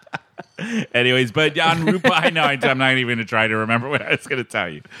 Anyways, but on RuPaul, I know I'm not even going to try to remember what I was going to tell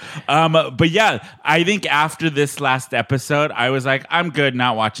you. But yeah, I think after this last episode, I was like, I'm good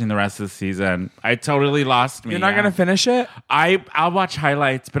not watching the rest of the season. I totally lost me. You're not gonna finish it? I'll watch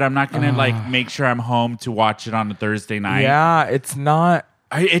highlights, but I'm not gonna like make sure I'm home to watch it on a Thursday night. Yeah, it's not.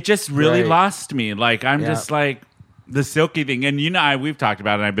 It just really Right. lost me. Like I'm Yeah. just like the Silky thing, and we've talked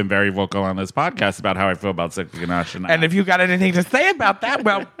about it. And I've been very vocal on this podcast about how I feel about Silky Ganache. And if you got anything to say about that,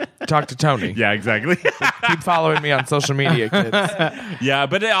 well, talk to Tony. yeah, exactly. Keep following me on social media, kids. Yeah,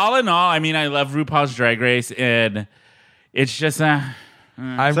 but all in all, I mean, I love RuPaul's Drag Race, and it's just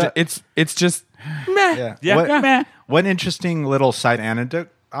It's just meh. meh. One interesting little side anecdote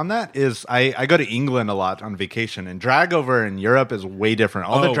on that is I go to England a lot on vacation, and drag over in Europe is way different.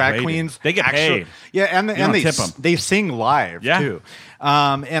 All the drag way queens, they get paid. Yeah, and don't they tip 'em. they sing live Yeah. too.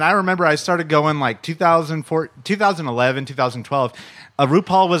 And I remember I started going like 2011, 2012.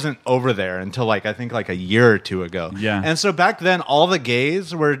 RuPaul wasn't over there until I think a year or two ago. Yeah. And so back then, all the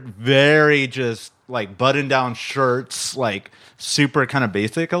gays were very just like button down shirts, like super kind of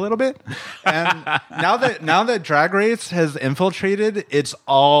basic a little bit. And now that Drag Race has infiltrated, it's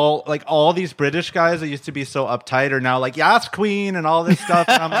all these British guys that used to be so uptight are now like Yas Queen and all this stuff.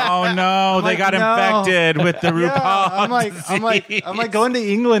 And I'm like, Oh no, they got infected with the RuPaul. Yeah, I'm like going to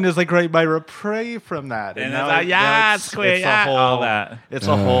England is like right by reprieve from that. And now it's like, Yas Queen, it's yeah, a whole, all that. It's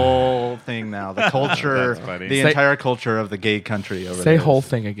a whole thing now. The culture, That's funny. the entire culture of the gay country over Say there. whole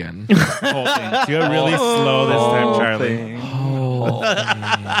thing again. Whole thing. Do it really slow this time, Charlie.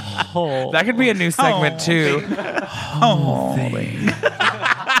 That could be a new segment too.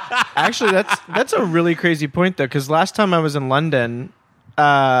 Actually, that's a really crazy point though, because last time I was in London,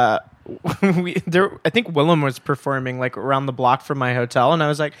 I think Willem was performing like around the block from my hotel, and I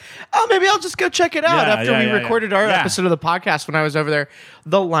was like, oh, maybe I'll just go check it out. Yeah, After we recorded our episode of the podcast when I was over there,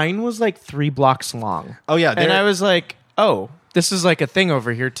 the line was like 3 blocks long. Oh yeah, And I was like, oh, this is like a thing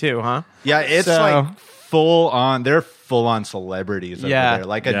over here too, huh? yeah, it's So- like full on. They're full on celebrities Yeah. over there.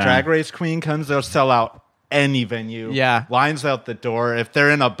 Like a Yeah. Drag Race queen comes, they'll sell out any venue. Yeah. Lines out the door. If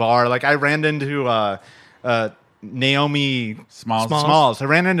they're in a bar, like I ran into Naomi Smalls. I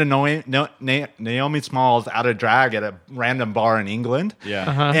ran into Naomi Smalls out of drag at a random bar in England.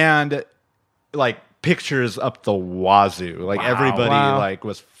 Yeah. And like pictures up the wazoo. Like everybody Wow. like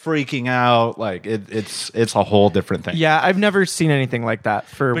was freaking out. Like it's a whole different thing. Yeah, I've never seen anything like that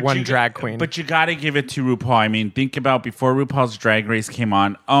for But one you- drag queen. But you got to give it to RuPaul. I mean, think about before RuPaul's Drag Race came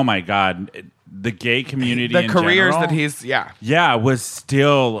on. Oh my God, the gay community, The in careers general, that he's was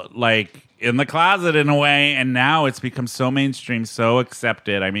still like in the closet in a way, and now it's become so mainstream, so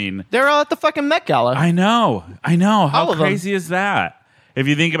accepted. I mean, they're all at the fucking Met Gala. I know. How All of them. crazy is that? If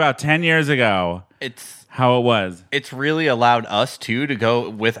you think about 10 years ago, how it was. It's really allowed us to go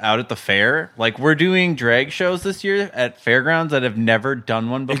without at the fair. Like we're doing drag shows this year at fairgrounds that have never done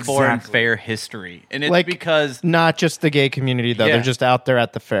one before in Exactly. fair history, and it's Like- because Not just the gay community though; Yeah. they're just out there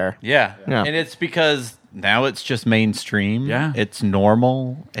at the fair. yeah, Yeah. and it's because now it's just mainstream. Yeah. it's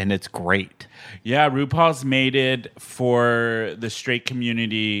normal and it's great. Yeah, RuPaul's made it for the straight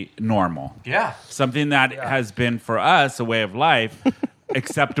community normal. Yeah, Something that has been for us a way of life,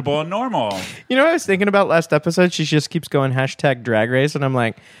 acceptable and normal. You know what I was thinking about last episode? She just keeps going hashtag drag race, and I'm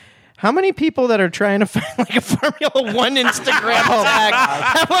like, how many people that are trying to find like a Formula One Instagram tag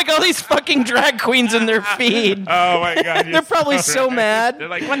have like all these fucking drag queens in their feed? Oh my God. They're probably so mad. They're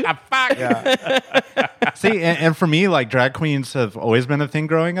like, what the fuck? See, and for me, like drag queens have always been a thing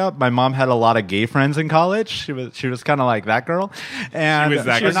growing up. My mom had a lot of gay friends in college. She was kind of like that girl, and She was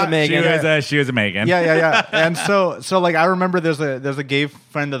that She was girl. a Megan. She was a Megan. yeah. And so like I remember there's a gay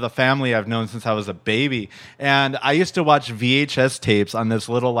friend of the family I've known since I was a baby, and I used to watch VHS tapes on this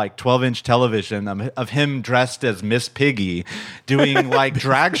little like 12-inch television of him dressed as Miss Piggy doing like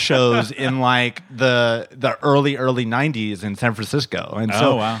drag shows in like the early 90s in San Francisco. And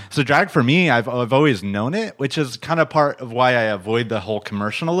so Oh, wow. so drag for me, I've always known it, which is kind of part of why I avoid the whole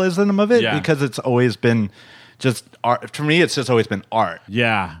commercialism of it, Yeah. because it's always been just art. For me, it's just always been art.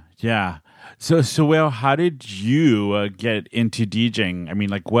 Yeah. So Will, how did you get into DJing? I mean,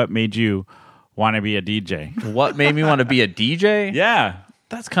 like, what made you want to be a DJ? what made me want to be a DJ? Yeah.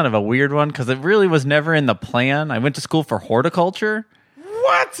 That's kind of a weird one because it really was never in the plan. I went to school for horticulture.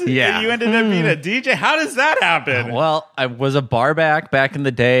 What? Yeah. And you ended up being a DJ? How does that happen? Well, I was a bar back in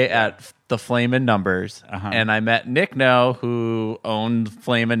the day at the Flamin' Numbers, and I met Nick No, who owned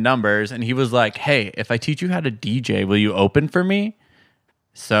Flamin' Numbers, and he was like, "Hey, if I teach you how to DJ, will you open for me?"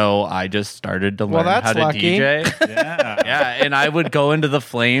 So I just started to Well, learn how that's to lucky. DJ. Yeah, and I would go into the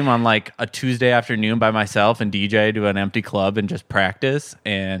Flame on like a Tuesday afternoon by myself and DJ to an empty club and just practice.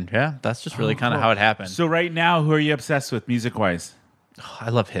 And yeah, that's just really kind of how it happened. So right now, who are you obsessed with music-wise? I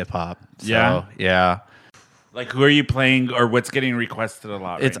love hip hop. So, Yeah? yeah. Like, who are you playing or what's getting requested a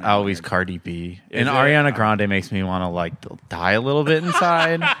lot? It's right now? always Cardi B. Is And it? Ariana Grande makes me want to like die a little bit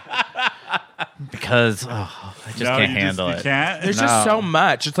inside because I just No, can't you handle you it. Can't? There's just No. so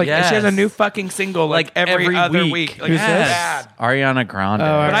much. It's like she has a Yes. new fucking single like every other week. Like, Who's it's this? bad. Ariana Grande. Oh,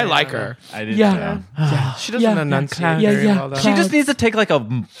 But I like her. I did Yeah. She doesn't enunciate very well, though. She just needs to take like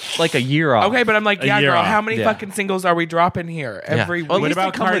a year off. Okay, but I'm like, A yeah, year girl, off. how many Yeah. fucking singles are we dropping here Yeah. every Well, at week? least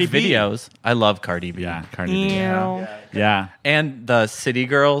about they come Cardi with B? videos. I love Cardi B. Yeah, Cardi B. Meow. Yeah. And the City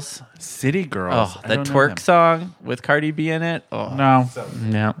Girls. City Girls. Oh, I the don't know twerk them. song with Cardi B in it. Oh, No.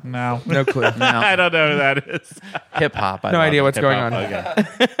 no. No. No clue. I don't know who that is. Hip hop. No idea what's going on.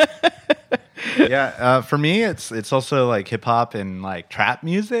 Yeah, for me, it's also like hip hop and like trap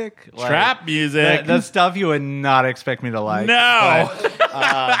music. Like, Trap music. the stuff you would not expect me to like. No.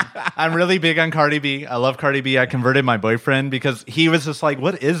 I'm really big on Cardi B. I love Cardi B. I converted my boyfriend because he was just like,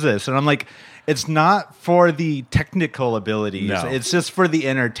 "What is this?" And I'm like, "It's not for the technical abilities. No. It's just for the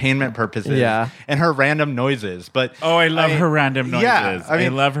entertainment purposes." Yeah. and her random noises. But Oh, I love her random noises. Yeah, I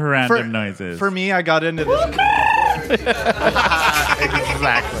love her random noises. For me, I got into this.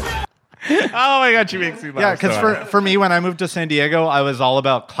 Exactly. Oh my god, she makes me laugh. Yeah, because so hard. for me, when I moved to San Diego, I was all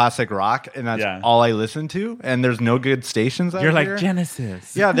about classic rock, and that's Yeah. all I listened to. And there's no good stations out You're here. like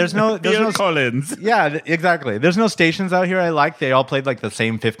Genesis. Yeah, there's no Phil Collins. Yeah, exactly. There's no stations out here I like. They all played like the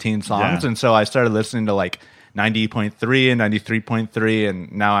same 15 songs. Yeah. And so I started listening to like 90.3 and 93.3.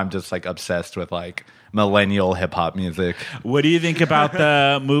 And now I'm just like obsessed with like millennial hip hop music. What do you think about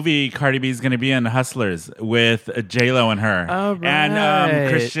the movie Cardi B is going to be in, Hustlers, with J-Lo and her? Oh, And right.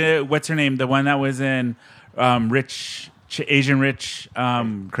 Christian, what's her name? The one that was in Asian Rich, Crazy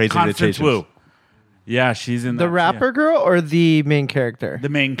Rich Constance Asians. Wu. Yeah, she's in The that, rapper yeah. girl or the main character? The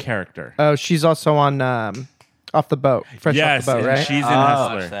main character. Oh, she's also on Off the Boat. Fresh Yes, Off the Boat, and right? she's in Watch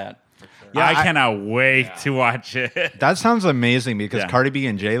Hustler. that. Yeah, I I- cannot wait to watch it. That sounds amazing because Yeah. Cardi B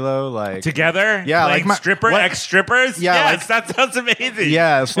and J-Lo, like. Together? Yeah, Playing like my- stripper, what- ex-strippers? Yeah, Yes, that sounds amazing.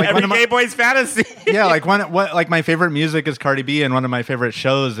 Yeah, it's like Every one of my- gay boy's fantasy. Yeah, like like my favorite music is Cardi B, and one of my favorite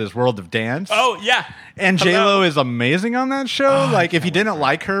shows is World of Dance. Oh, yeah. And Hello. J-Lo is amazing on that show. Like, if you didn't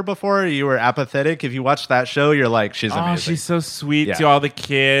like her before, you were apathetic. If you watch that show, you're like, she's Oh, amazing. she's so sweet Yeah. to all the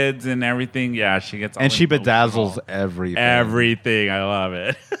kids and everything. Yeah, she gets all and she emotional. bedazzles everything. everything. I love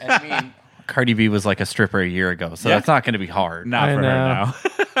it. I mean, Cardi B was like a stripper a year ago, so Yeah. that's not going to be hard. Not I for know.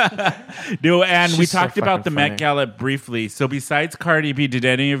 her now. No, and we She's so talked about fucking the funny. Met Gala briefly. So besides Cardi B, did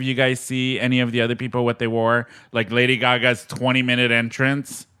any of you guys see any of the other people what they wore? Like Lady Gaga's 20-minute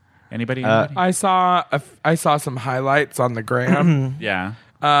entrance? Anybody? I saw some highlights on the gram. Yeah.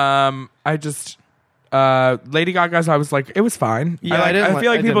 I just Lady Gaga's. I was like, it was fine. Yeah, I I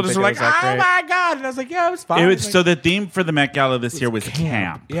feel like didn't people just think were it like, was that oh great. my god, and I was like, yeah, it was fine. It was, Like, so the theme for the Met Gala this year was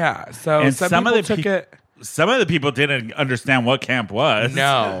camp. yeah. So And some some of people the took pe- it. Some of the people didn't understand what camp was.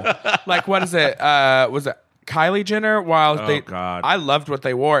 No, like what is it? Was it Kylie Jenner? While Oh, they, God. I loved what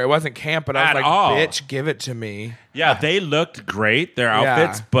they wore. It wasn't camp, but I was At like, all. bitch, give it to me. Yeah, they looked great, their Yeah.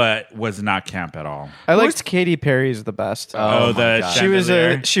 outfits, but was not camp at all. I liked Katy Perry's the best. Oh, the God.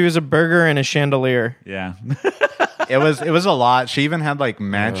 chandelier. she was a burger and a chandelier. Yeah. It was a lot. She even had like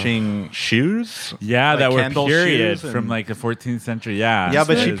matching shoes. Yeah, Like that were candle period shoes and- from like the 14th century. Yeah. Yeah,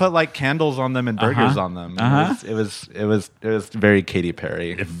 but So she it put like candles on them and burgers Uh-huh. on them. Uh-huh. It was very Katy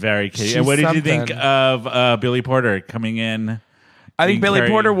Perry. was very Katy. She's And what did you think something. of Billy Porter coming in? I think Being Billy very-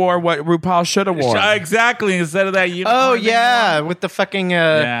 Porter wore what RuPaul should have worn. Exactly. Instead of that unicorn. Oh thing yeah, on. with the fucking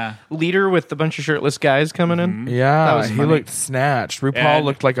Yeah. leader with a bunch of shirtless guys coming in. Yeah, That was he funny. looked snatched. RuPaul And-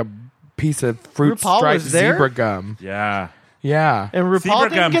 looked like a piece of fruit RuPaul striped was there? zebra gum. Yeah. Yeah. And RuPaul Zebra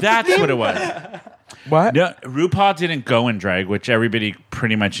didn't gum, get the that's theme? what it was. What? No, RuPaul didn't go in drag, which everybody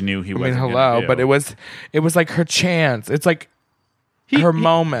pretty much knew he I mean, wasn't hello, gonna do. but it was like her chance. It's like her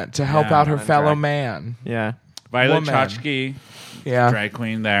moment to help Yeah, out her on fellow drag. man. Yeah. Violet woman. Chachki, Yeah. drag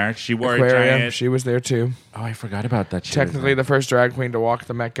queen there. She wore a Aquarium. giant. She was there too. Oh, I forgot about that. She was Technically, the first drag queen to walk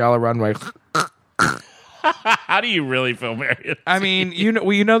the Met Gala runway. How do you really feel, Marion? I mean, you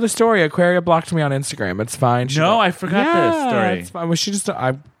know the story. Aquaria blocked me on Instagram. It's fine. She No, I forgot this story. It's fine. Well, she just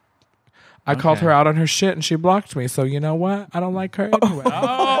I called her out on her shit and she blocked me. So you know what? I don't like her anyway.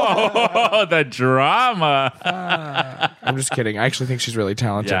 Oh, the drama. I'm just kidding. I actually think she's really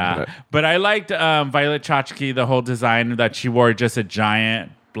talented. Yeah. But I liked Violet Chachki, the whole design that she wore just a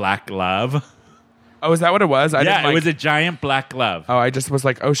giant black glove. Oh, is that what it was? I Yeah, didn't, it was a giant black glove. Oh, I just was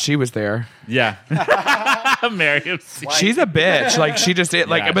like, oh, she was there. Yeah. Miriam. She's a bitch. Like she just did.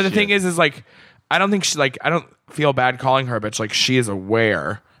 Like, Yeah, but the she thing is. is like, I don't think she like. I don't feel bad calling her a bitch. Like she is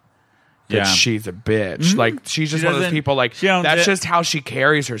aware that Yeah. she's a bitch. Like she's just one of those doesn't- people. Like she owns that's it. just how she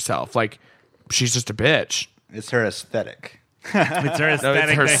carries herself. Like she's just a bitch. It's her aesthetic. It's her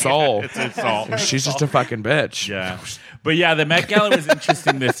aesthetic. her thing. soul. It's her soul. She's just a fucking bitch. Yeah. But yeah, the Met Gala was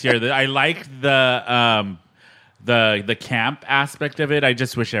interesting this year. I like the camp aspect of it. I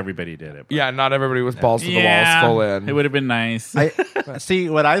just wish everybody did it. Yeah, not everybody was balls to the walls, full in. It would have been nice. I see.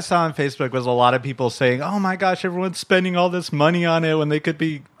 What I saw on Facebook was a lot of people saying, "Oh my gosh, everyone's spending all this money on it when they could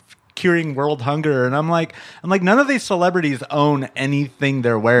be curing world hunger." And I'm like, none of these celebrities own anything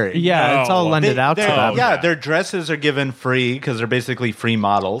they're wearing. Yeah, No. it's all lended out to They're- them. Yeah, their dresses are given free because they're basically free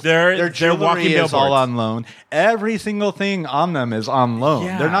models. They're Their jewelry walking is all billboards. on loan. Every single thing on them is on loan.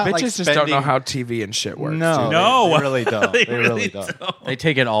 Yeah. They're not Bitches like just don't know spending- how TV and shit works. No, dude. No. they really don't. They They really really don't. They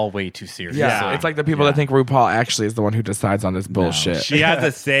take it all way too seriously. Yeah, it's like the people that think RuPaul actually is the one who decides on this bullshit. She has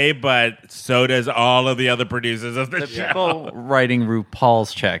a say, but so does all of the other producers of the, the show. people writing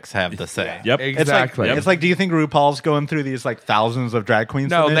RuPaul's checks have the say. Yep. Exactly. It's like, do you think RuPaul's going through these like thousands of drag queens?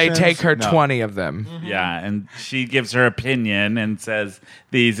 No, they submissions? take her No. 20 of them. Yeah, and she gives her opinion and says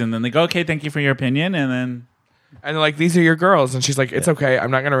these, and then they go, "Okay, thank you for your opinion," and then And they're like, these are your girls. And she's like, it's okay. I'm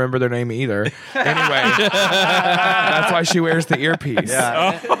not going to remember their name either. Anyway, that's why she wears the earpiece.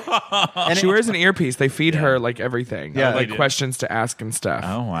 Yeah. She wears an earpiece. They feed her like everything. Yeah, like they do. questions to ask and stuff.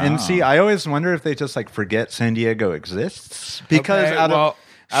 oh wow. And see, I always wonder if they just like forget San Diego exists because Okay, out well-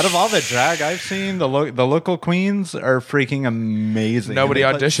 of all the drag I've seen, the local queens are freaking amazing. Nobody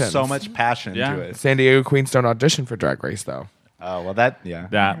And they put auditions. so much passion Yeah. to it. San Diego queens don't audition for Drag Race, though. Oh well, that yeah.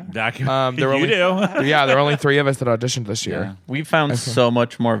 that can, There were you do. Yeah, there are only 3 of us that auditioned this year. We found so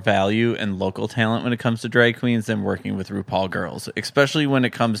much more value in local talent when it comes to drag queens than working with RuPaul girls, especially when it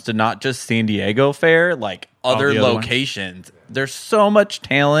comes to not just San Diego Fair, like other the other locations. There's so much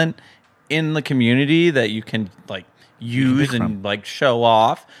talent in the community that you can like use and like show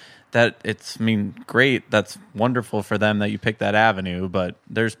off. That it's, I mean, great. That's wonderful for them that you pick that avenue, but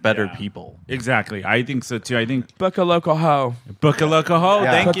there's better people. Exactly. I think so too. I think Book a local hoe. book a local hoe.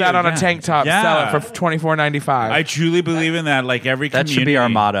 Yeah. Thank Put you. that on Yeah. a tank top. Yeah. Sell it for $24.95. I truly believe in that. Like every That community. should be our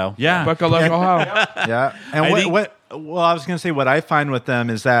motto. Yeah. Book a local hoe. Yeah. And I think- well, I was going to say what I find with them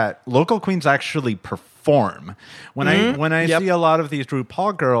is that local queens actually perform. When I see a lot of these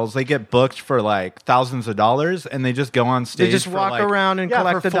RuPaul girls, they get booked for like thousands of dollars and they just go on stage. just for, walk like, around and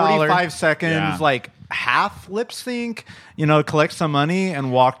collect for the dollar. 45 seconds, Yeah. like half lip sync, collect some money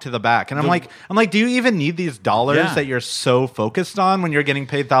and walk to the back. And I'm like, do you even need these dollars Yeah. that you're so focused on when you're getting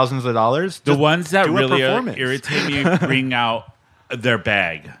paid thousands of dollars? The Just ones that do a really performance. irritate me bring out their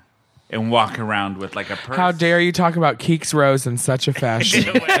bag and walk around with like a purse. How dare you talk about Keeks Rose in such a fashion?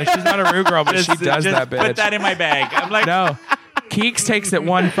 Like, she's not a Rue girl, but she does just that, bitch. Put that in my bag. I'm like, No. Keeks takes it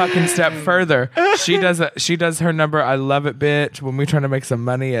one fucking step further. She does her number, I love it, bitch. When we trying to make some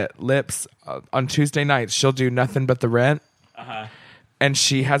money at Lips on Tuesday nights, she'll do nothing but the rent. And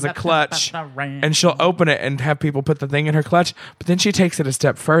she has a clutch, and she'll open it and have people put the thing in her clutch. But then she takes it a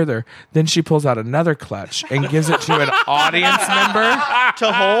step further. Then she pulls out another clutch and gives it to an audience member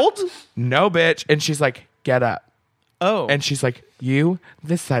To hold? No, bitch. And she's like, get up. Oh. And she's like, you,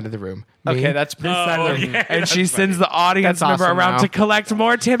 this side of the room. Me, Okay, that's this side of the room. yeah, And she sends the audience That's member awesome around now. to collect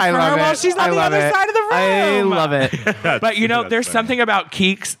more tips I for her love while it. she's on I the love other it. side of the room. I love it. But you know, there's funny. something about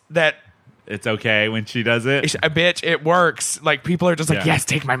Keeks that it's okay when she does it. a bitch, it works. Like people are just like, Yeah. yes,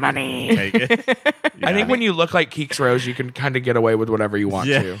 take my money. Take it. I think when you look like Keeks Rose, you can kind of get away with whatever you want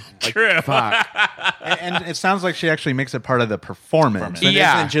Yeah, to. Like, true. fuck. And it sounds like she actually makes it part of the performance. It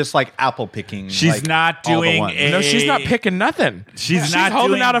Yeah. isn't just like apple picking. She's like, not all the doing ones. a- No, she's not picking nothing. She's not holding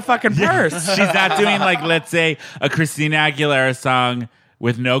doing- out a fucking purse. She's not doing like, let's say, a Christina Aguilera song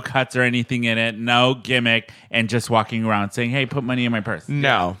with no cuts or anything in it, no gimmick, and just walking around saying, "Hey, put money in my purse."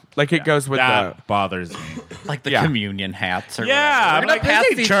 No, like it goes with That bothers me. Like the Yeah. communion hats or Yeah, whatever. I'm We're gonna like, pass this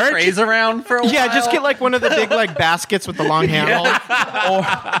ain't these church. trays around for a while. Yeah, just get like one of the big like baskets with the long handle,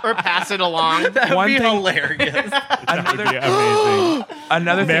 or pass it along. That'd one be thing- hilarious. another Amazing.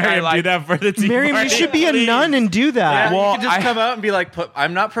 another thing I Miriam, do like. that for the team. Miriam, you party, should be a please. nun and do that. Well, Well, you can just I- come out and be like,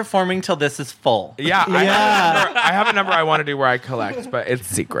 I'm not performing till this is full. Yeah, Yeah. I have a number I want to do where I collect, but it's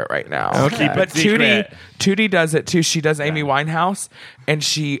secret right now. Okay. Keep it But secret. Tootie does it too. She does Amy Winehouse, and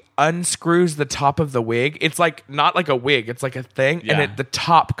she unscrews the top of the wig. It's like not like a wig; it's like a thing, Yeah. and the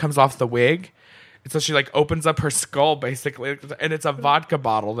top comes off the wig. And so she like opens up her skull basically, and it's a vodka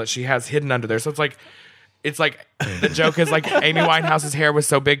bottle that she has hidden under there. So it's like it's like the joke is like Amy Winehouse's hair was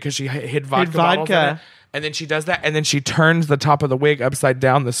so big because she hid vodka bottles in vodka. it. And then she does that, and then she turns the top of the wig upside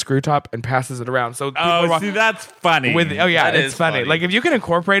down, the screw top, and passes it around. So people Oh, are see, that's funny. That it's is funny. funny. Like if you can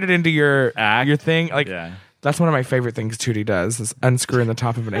incorporate it into your Act? your thing, like Yeah. that's one of my favorite things Tootie does is unscrewing the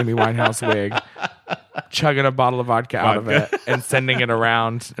top of an Amy Winehouse wig, chugging a bottle of vodka out of it, and sending it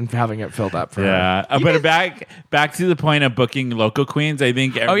around and having it filled up for her. Yeah, but back to the point of booking local queens. I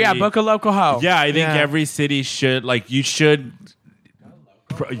think. Oh yeah, book a local hoe. Yeah, I think Yeah. every city should you should.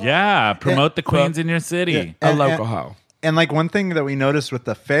 Promote the queens in your city. A local hoe. And like one thing that we noticed with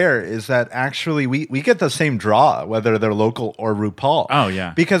the fair is that actually we get the same draw, whether they're local or RuPaul. Oh,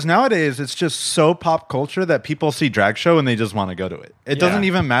 yeah. Because nowadays it's just so pop culture that people see drag show and they just want to go to it. It doesn't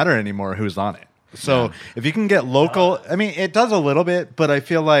even matter anymore who's on it. So if you can get local, I mean, it does a little bit, but I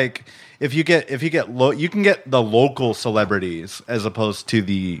feel like if you get you can get the local celebrities as opposed to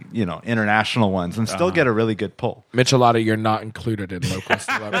the international ones and still get a really good pull. Michelada, you're not included in local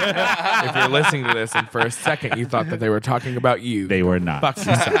celebrity. If you're listening to this and for a second you thought that they were talking about you, They were not. fuck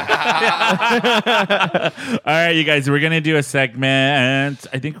yourself. All right, you guys, we're gonna do a segment.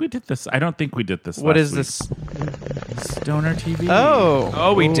 I think we did this. I don't think we did this. What last is week. this? Stoner TV?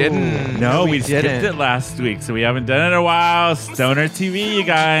 Oh, we didn't. No, we skipped didn't. it last week, so we haven't done it in a while. Stoner TV, you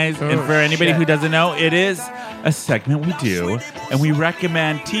guys. And for anybody who doesn't know, it is a segment we do, and we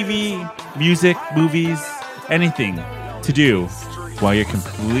recommend TV, music, movies, anything to do while you're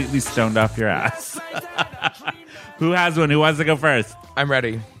completely stoned off your ass. Who has one? Who wants to go first? I'm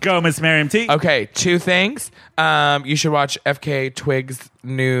ready. Go, Miss Miriam T. Okay, 2 things. You should watch FK Twig's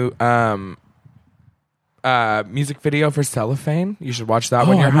new music video for Cellophane. You should watch that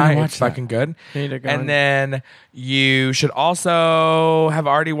when I you're wanna high. watch It's that. fucking good. Need to go And on. then you should also have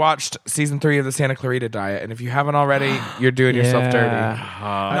already watched season 3 of the Santa Clarita Diet. And if you haven't already, you're doing yourself dirty.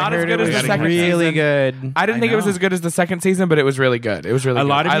 Not as good as the second really season. good. I didn't think it was know. as good as the second season, but it was really good. It was really A good.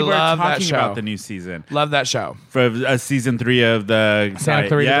 lot of people I are love that talking show. about the new season Love that show. for season 3 of the Santa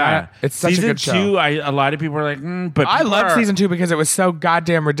Clarita Diet? It's such a season good show. 2. A lot of people are like, but I people loved are- season 2 because it was so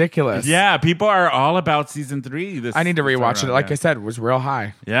goddamn ridiculous. Yeah, people are all about season 3. I need to rewatch it. Like I said, it was real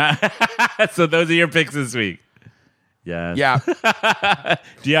high. Yeah. So those are your picks this week. Yes. Yeah.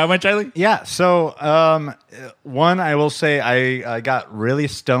 Do you have one, Charlie? Yeah. So, one, I will say I got really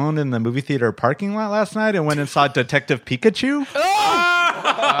stoned in the movie theater parking lot last night and went and saw Detective Pikachu.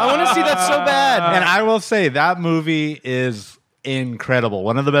 I want to see that so bad. And I will say that movie is incredible.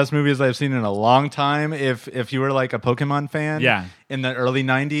 One of the best movies I've seen in a long time. If you were like a Pokemon fan, Yeah. in the early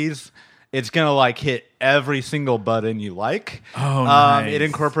 90s, it's gonna like hit every single button you like. Oh, nice. It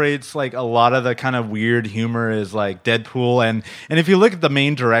incorporates like a lot of the kind of weird humor is like Deadpool, and if you look at the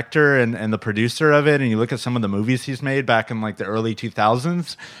main director and the producer of it, and you look at some of the movies he's made back in like the early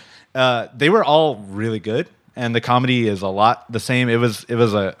 2000s, they were all really good. And the comedy is a lot the same. It was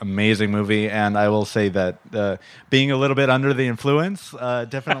an amazing movie, and I will say that being a little bit under the influence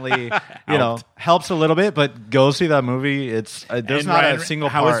definitely helps a little bit. But go see that movie. It's there's And not Ryan- a single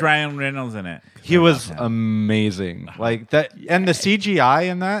How part. was Ryan Reynolds in it? He was amazing, like that, and the CGI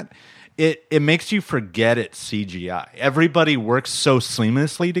in that. It makes you forget it's CGI. Everybody works so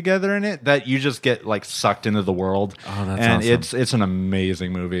seamlessly together in it that you just get like sucked into the world. Oh, that's and awesome. it's an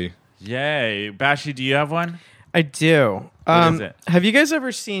amazing movie. Yay. Bashi, do you have one? I do. What is it? Have you guys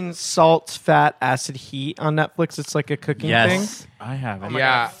ever seen Salt, Fat, Acid, Heat on Netflix? It's like a cooking Yes. thing. I haven't.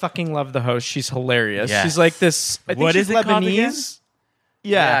 Yeah. I fucking love the host. She's hilarious. Yes. She's like this. I think What she's is it called again? Lebanese.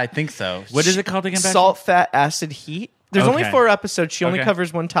 Yeah, Yeah. I think so. What is it called again, Bashi? Salt, Fat, Acid, Heat. There's only Okay. 4 episodes. She only Okay.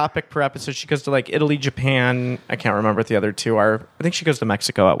 covers one topic per episode. She goes to like Italy, Japan. I can't remember what the other 2 are. I think she goes to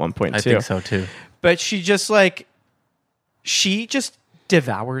Mexico at one point I too. think so too. But she just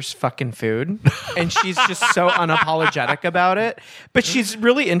devours fucking food, and she's just so unapologetic about it. But she's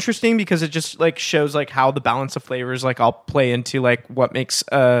really interesting because it just like shows like how the balance of flavors like all play into like what makes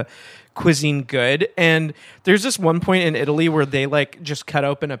cuisine good. And there's this one point in Italy where they like just cut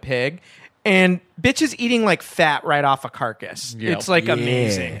open a pig, and bitch is eating like fat right off a carcass. Yep. It's like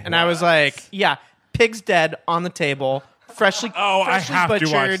amazing. And I was like, yeah, pig's dead on the table. Freshly, Oh, I freshly have to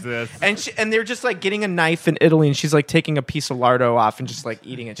butchered. watch this. And they're just like getting a knife in Italy, and she's like taking a piece of lardo off and just like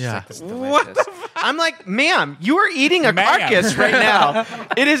eating it. She's like, this is delicious. I'm like, ma'am, you are eating a Ma'am. carcass right now.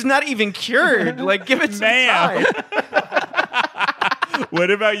 It is not even cured. Like, give it some Ma'am. time.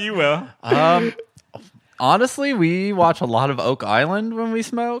 What about you, Will? Honestly, we watch a lot of Oak Island when we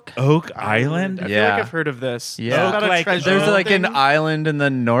smoke. Oak Island? I feel Yeah. like I've heard of this. Yeah. Is it about a Like, treasure There's like an thing? island in the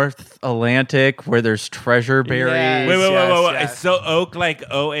North Atlantic where there's treasure berries. Yes. Wait. yes. So Oak like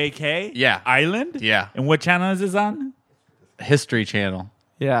OAK? Yeah. Island? Yeah. And what channel is this on? History Channel.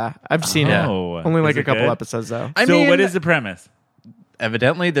 Yeah, I've seen Oh. it. Only Is like a it couple good? episodes though. I So mean, what is the premise?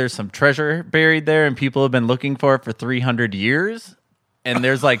 evidently there's some treasure buried there, and people have been looking for it for 300 years. And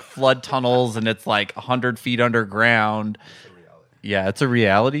there's like flood tunnels, and it's like 100 feet underground. Yeah, it's a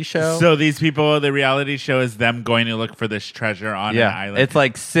reality show. So these people, the reality show is them going to look for this treasure on an island. It's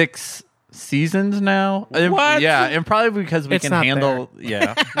like 6 seasons now. What? Yeah, and probably because we It's can not handle.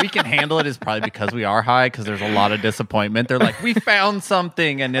 Yeah, we can handle it. Is probably because we are high. Because there's a lot of disappointment. They're like, we found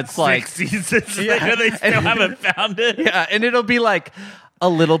something, and it's like, 6 seasons Yeah. later, they still haven't found it. yeah, and it'll be like a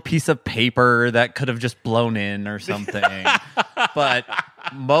little piece of paper that could have just blown in or something. But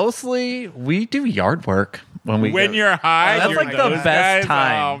mostly, we do yard work when we When go. you're high, That's you're like the those best guys?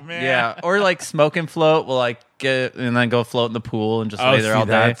 time. Oh, man. Yeah, or like smoke and float. We'll like get and then go float in the pool and just Oh, lay there all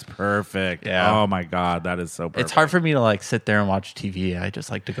day. that's perfect. Yeah. Oh my god, that is so perfect. It's hard for me to like sit there and watch TV. I just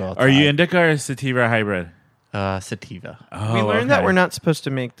like to go outside. Are you indica or sativa hybrid? Sativa? Oh, We learned that okay. we're not supposed to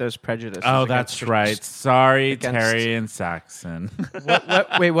make those prejudices. Oh, against that's right. Sorry, against- Terry and Saxon.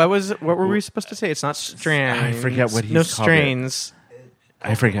 Wait, what were we supposed to say? It's not strains. I forget what he's No called it. strains.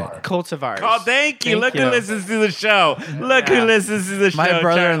 I forget. Cultivars. Oh, thank you. Look you. who listens to the show. Look who listens to the show. My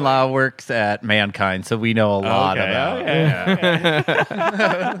brother-in-law works at Mankind, so we know a lot about. Okay.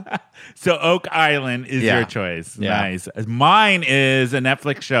 So Oak Island is Yeah. your choice. Yeah. Nice. Mine is a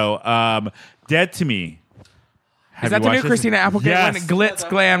Netflix show. Dead to Me. Is that the new Christina Applegate Yes. one? Glitz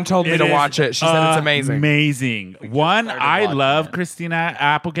Glam told me It to is watch it. She said it's amazing. Amazing. One, I watching love it. Christina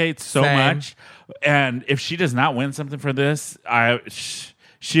Applegate so Same. much. And if she does not win something for this,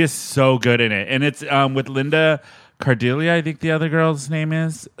 she is so good in it. And it's with Linda Cardellini, I think the other girl's name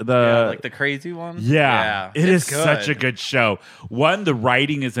is. Like the crazy one. Yeah, it is it's such a good show. One, the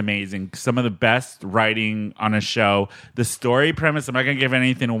writing is amazing. Some of the best writing on a show. The story premise, I'm not going to give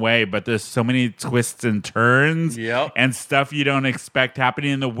anything away, but there's so many twists and turns Yep. and stuff you don't expect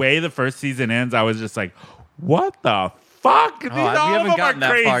happening. And the way the first season ends, I was just like, what the fuck? These, we all of haven't them gotten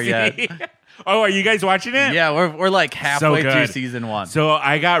are that far crazy. yet. Oh, are you guys watching it? Yeah, we're like halfway good. through season 1. So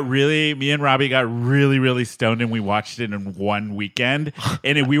me and Robbie got really stoned and we watched it in one weekend.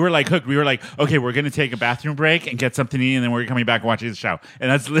 And we were like hooked. We were like, okay, we're going to take a bathroom break and get something to eat and then we're coming back and watching the show. And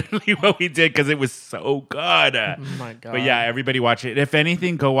that's literally what we did because it was so good. Oh my God. But yeah, everybody watch it. If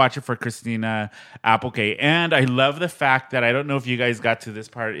anything, go watch it for Christina Applegate. And I love the fact that I don't know if you guys got to this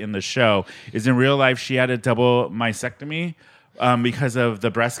part in the show, is in real life she had a double mastectomy because of the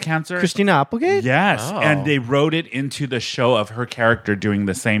breast cancer. Christina Applegate? Yes, Oh. and they wrote it into the show of her character doing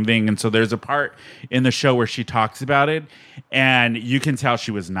the same thing. And so there's a part in the show where she talks about it, and you can tell she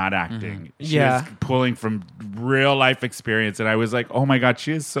was not acting. She Yeah. was pulling from real life experience, and I was like, oh my god,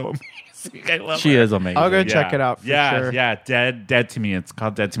 she is so amazing. I love She her. is amazing. I'll go check it out for yeah, sure. Yeah, Dead to Me. It's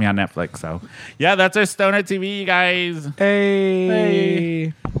called Dead to Me on Netflix. So yeah, that's our Stoner TV, you guys.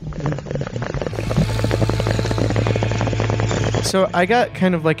 Hey. So I got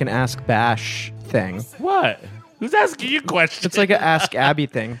kind of like an Ask Bash thing. What? Who's asking you questions? It's like an Ask Abby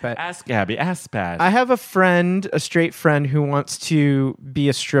thing, but Ask Abby. Ask Bad. I have a friend, a straight friend, who wants to be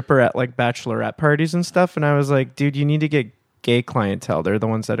a stripper at like bachelorette parties and stuff. And I was like, dude, you need to get gay clientele. They're the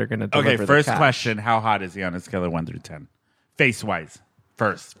ones that are going to deliver Okay, the first cash. question. How hot is he on a scale of 1 through 10? Face-wise.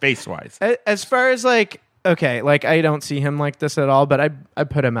 First, face-wise. As far as like, okay, like I don't see him like this at all, but I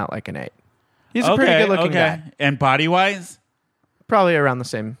put him at like an 8. He's a pretty good looking guy. And body-wise? Probably around the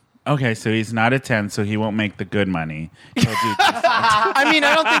same. Okay, so he's not a 10, so he won't make the good money. He'll do I mean,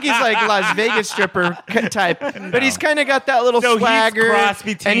 I don't think he's like Las Vegas stripper type, but he's kind of got that little So he's swagger, cross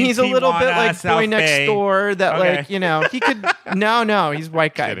between and he's a little bit Tijuana, like South Boy Next Bay. Door. That Okay. like he could. No, he's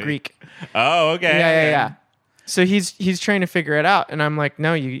white guy, Kidding. Greek. Oh, okay. Yeah. So he's trying to figure it out, and I'm like,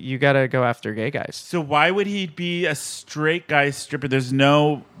 no, you got to go after gay guys. So why would he be a straight guy stripper? There's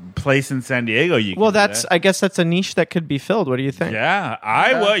no place in San Diego you can Well, do that's that. I guess that's a niche that could be filled. What do you think? Yeah,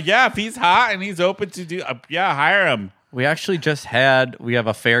 I would. Yeah, if he's hot and he's open to do, hire him. We actually we have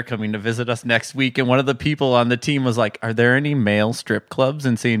a fair coming to visit us next week, and one of the people on the team was like, "Are there any male strip clubs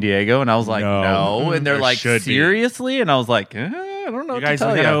in San Diego?" And I was like, No. "No." And they're There like, should be. "Seriously?" And I was like, "I don't know You what guys, to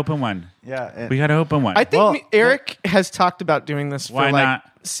tell we gotta you." open one. Yeah. We gotta open one. I think Well, Eric has talked about doing this for Why like not?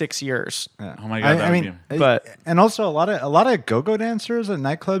 6 years. Oh my God, that I would mean, be- But- and also a lot of go-go dancers at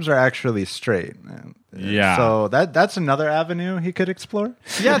nightclubs are actually straight. Yeah. So that's another avenue he could explore.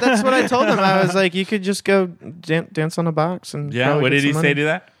 Yeah, that's what I told him. I was like, you could just go dance on a box and Yeah, probably what get did he some say money. to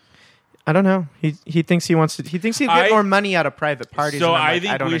that? I don't know. He thinks he wants to. He thinks he'd get I- more money out of private parties. So and I'm I like,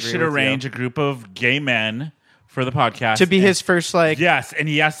 think don't we agree should with you. arrange a group of gay men for the podcast to be and- his first like. Yes, and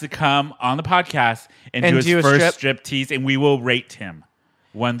he has to come on the podcast and, And do do his a first strip? strip tease, and we will rate him.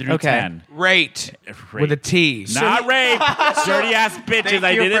 1 through Okay. 10. Rate with a T. Not rape. Dirty ass bitches. Thank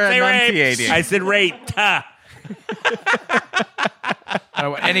I you didn't for say rape. enunciating. I said rate. I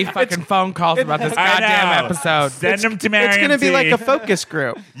don't want any fucking phone calls about this goddamn episode. Send them to Mary. It's going to be like a focus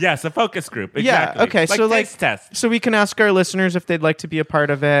group. Yes, a focus group. Yeah. Exactly. Okay. So taste test. so we can ask our listeners if they'd like to be a part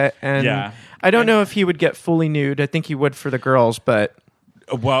of it. And Yeah. I don't know if he would get fully nude. I think he would for the girls, but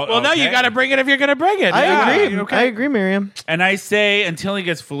Well, No, you got to bring it if you're going to bring it. I Yeah. agree. Okay. I agree, Miriam. And I say until he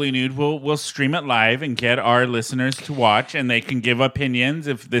gets fully nude, we'll stream it live and get our listeners to watch, and they can give opinions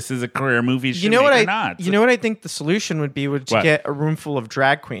if this is a career movie. You know what or not. You know what I think the solution would be to What? get a room full of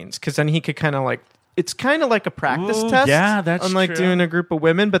drag queens, because then he could kind of like. It's kind of like a practice Ooh, test. yeah, that's unlike true. doing a group of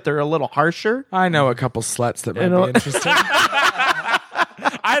women, but they're a little harsher. I know a couple sluts that might know- be interested.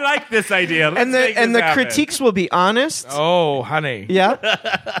 I like this idea. Let's And make the this happen. critiques will be honest. Oh, honey. Yeah.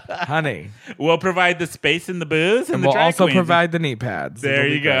 Honey. We'll provide the space in the booth, and, And the we'll drag also queens. provide the knee pads. There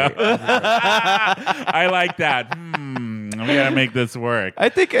It'll you be go. great. I like that. We gotta make this work. I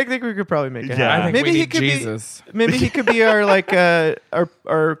think we could probably make it Yeah. happen. I think maybe we he need could Jesus. be. Maybe he could be our like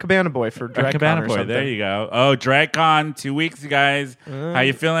our cabana boy for drag Cabana or Boy. something. There you go. Oh, DragCon, 2 weeks, you guys. How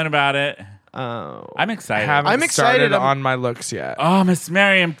you feeling about it? Oh. I'm excited. Haven't I'm excited. started on my looks yet. Oh, Miss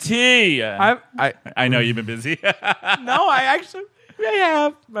Miriam T. I I know you've been busy. no, I actually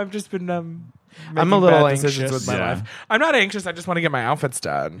have. I've just been I'm making a little bad decisions anxious. with my Yeah. life. I'm not anxious. I just want to get my outfits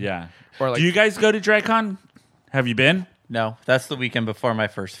done. Yeah. Or like Do you guys go to DragCon? Have you been? No, that's the weekend before my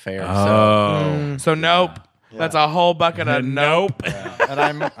first fair. Oh. So nope. That's a whole bucket of nope. And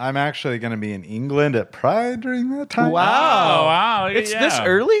I'm actually going to be in England at Pride during that time. Oh, wow. It's yeah. this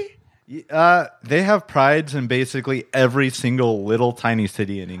early? They have prides in basically every single little tiny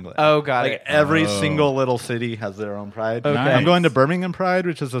city in England. Oh, got Like it. every single little city has their own pride. Okay. I'm going to Birmingham Pride,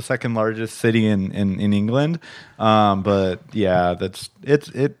 which is the second largest city in England. But yeah, it's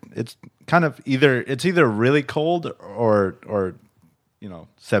kind of either really cold or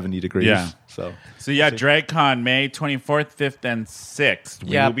 70 degrees. Yeah. So yeah, DragCon, May 24th, 5th, and 6th.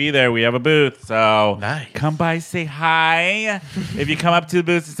 We Yep. will be there. We have a booth. So Nice. come by, say hi. If you come up to the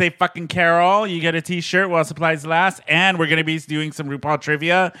booth and say fucking Carol, you get a t-shirt while supplies last. And we're going to be doing some RuPaul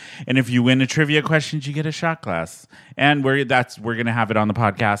trivia. And if you win a trivia questions, you get a shot glass. And we're going to have it on the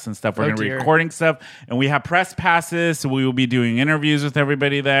podcast and stuff. We're going to be dear. recording stuff. And we have press passes. So we will be doing interviews with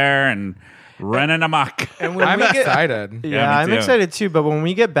everybody there and running amok. And when I'm we get, excited. yeah, me I'm too. excited too. But when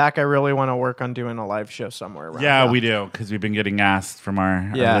we get back, I really want to work on doing a live show somewhere around. Yeah, that. we do, because we've been getting asked from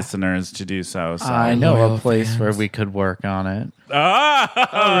our Yeah. listeners to do so. So I know Loyal a place where we could work on it. Oh,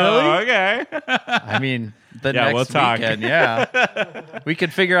 really? Okay. I mean, the Yeah, next we'll talk. weekend, yeah. We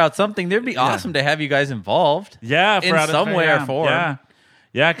could figure out something. There'd be awesome to have you guys involved. Yeah, In some way or form. Yeah,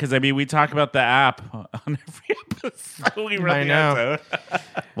 yeah, because I mean, we talk about the app on every episode. We run I the know.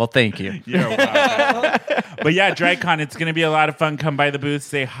 episode. Well, thank you. You're welcome. But yeah, DragCon, it's going to be a lot of fun. Come by the booth,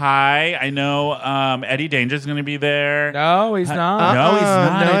 say hi. I know Eddie Danger's going to be there. No, he's not. No, he's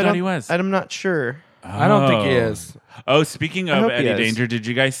not. I thought don't- he was. I'm not sure. I don't think he is. Oh, speaking of hope he Eddie is. Danger, did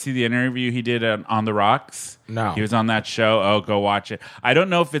you guys see the interview he did on The Rocks? No. He was on that show. Oh, go watch it. I don't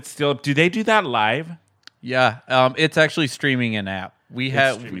know if it's still up. Do they do that live? Yeah, it's actually streaming an app. We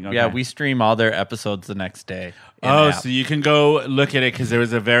have, streaming, yeah, okay. we stream all their episodes the next day. Oh, in-app. so you can go look at it because there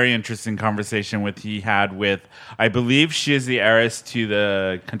was a very interesting conversation he had with, I believe she is the heiress to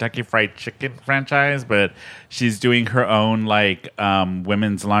the Kentucky Fried Chicken franchise, but she's doing her own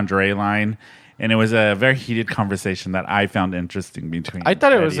women's lingerie line. And it was a very heated conversation that I found interesting between. I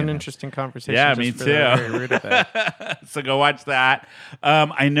thought it was Eddie an and- interesting conversation. Yeah, just me for the too. very root of it. So go watch that.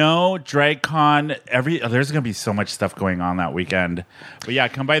 I know DragCon. There's going to be so much stuff going on that weekend. But yeah,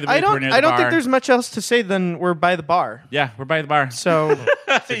 come by the booth. I We're don't. near I the don't bar. think there's much else to say than we're by the bar. Yeah, we're by the bar. So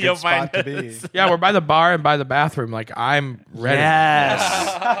You'll find spot to us. be. Yeah, we're by the bar and by the bathroom. Like, I'm ready.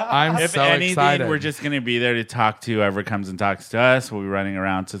 I'm If so anything, excited. we're just going to be there to talk to whoever comes and talks to us. We'll be running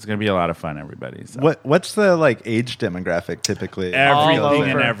around, so it's going to be a lot of fun, everybody. So. What's the age demographic typically? Everything all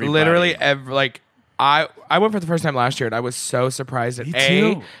and over. everybody. Literally, I went for the first time last year, and I was so surprised at Me A,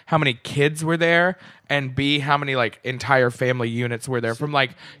 too. how many kids were there, and B, how many entire family units were there, from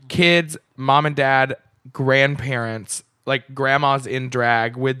kids, mom and dad, grandparents, grandmas in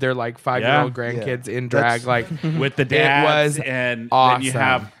drag with their 5-year-old Yeah. grandkids in drag. with the dads, was and then awesome. you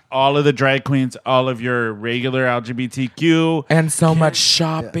have all of the drag queens, all of your regular LGBTQ. And so much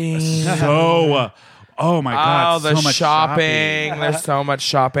shopping. So, Oh my god, Oh, the so much shopping. There's so much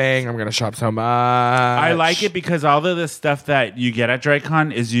shopping. I'm gonna shop so much. I like it because all of the stuff that you get at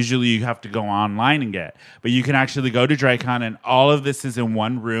DryCon is usually you have to go online and get. But you can actually go to DryCon and all of this is in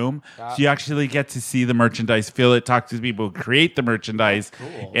one room. So you actually get to see the merchandise, feel it, talk to the people who create the merchandise.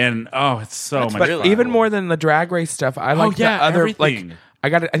 And it's so much But fun. even more than the drag race stuff, I like yeah, the other everything. like. I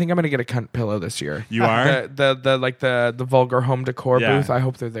think I'm gonna get a cunt pillow this year. You are? the vulgar home decor Yeah. booth. I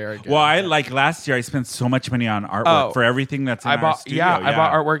hope they're there again. Well, I like last year I spent so much money on artwork for everything that's in I our bought studio. I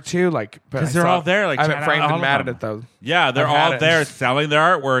bought artwork too. Like because they're all there. Like I haven't shout out framed all and of matted them. it though. Yeah, they're I've had all it. there selling their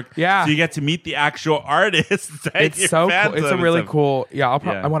artwork. Yeah. So you get to meet the actual artists. that It's you're so fans cool. It's of a and really stuff. cool. Yeah,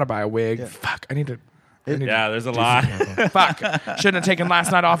 Yeah. I want to buy a wig. Fuck, I need to. Yeah, there's a lot. Fuck, shouldn't have taken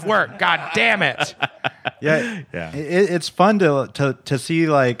last night off work. God damn it. Yeah, Yeah. It's fun to see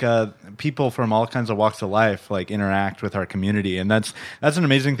like people from all kinds of walks of life like interact with our community, and that's an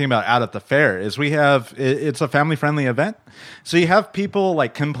amazing thing about Out at the Fair is we have it's a family friendly event, so you have people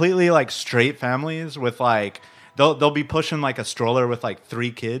like completely like straight families with like they'll be pushing like a stroller with like 3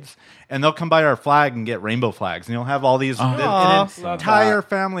 kids. And they'll come by our flag and get rainbow flags, and you'll have all these an entire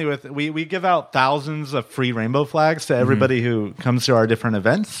family with. We give out thousands of free rainbow flags to everybody who comes to our different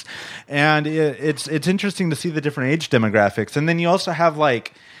events, and it's interesting to see the different age demographics. And then you also have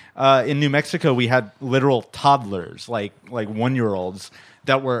like in New Mexico, we had literal toddlers, like 1-year-olds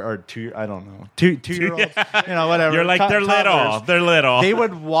that were or 2. I don't know 2-year-olds, whatever. You're like they're little. Toddlers. They're little. They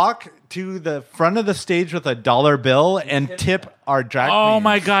would walk to the front of the stage with a dollar bill and tip our drag Oh queens.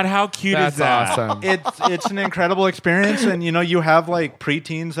 my god, how cute That's is that? awesome. It's an incredible experience, and you have like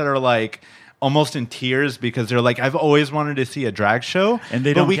preteens that are like almost in tears because they're like, I've always wanted to see a drag show, And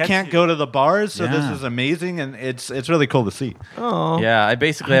they but don't we get can't to. go to the bars, so this Yeah. is amazing, and it's really cool to see. Yeah, I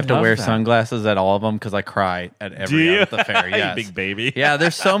basically have to love wear that. sunglasses at all of them because I cry at Do every you? Out at the fair. You Yes. big baby. Yeah,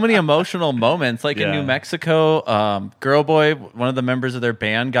 there's so many emotional moments. Like in Yeah. New Mexico, Girl Boy, one of the members of their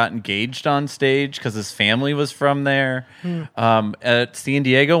band, got engaged on stage because his family was from there. At San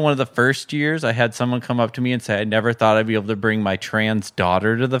Diego, one of the first years, I had someone come up to me and say, I never thought I'd be able to bring my trans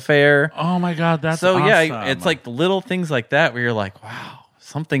daughter to the fair. Oh my god, that's So, awesome. yeah, it's like little things like that where you're like, wow,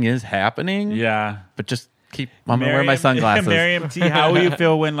 something is happening. yeah. But just I'm going to wear my sunglasses. Miriam T, how will you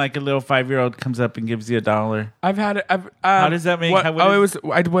feel when like a little 5-year-old comes up and gives you $1? I've had it. How does that make- What, how-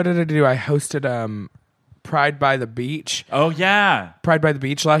 what what did I do? I hosted Pride by the Beach. Oh yeah. Pride by the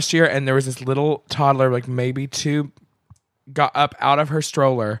Beach last year, and there was this little toddler, like maybe 2, got up out of her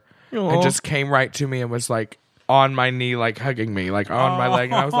stroller and just came right to me and was like on my knee, like hugging me, like on my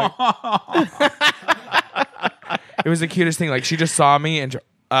leg, and I was like, it was the cutest thing. Like she just saw me and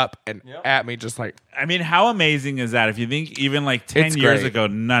up and at me, just like, I mean, how amazing is that? If you think even like 10 It's years great. ago,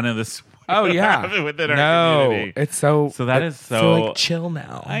 none of this oh would yeah, happen within our no, community. it's so that I is so- feel like chill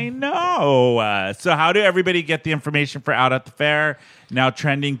now. I know. So how do everybody get the information for Out at the Fair? Now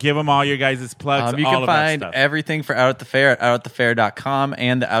trending. Give them all your guys' plugs. You all can of that find stuff. everything for Out at the Fair at outatthefair.com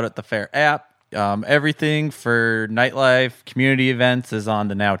and the Out at the Fair app. Everything for nightlife, community events is on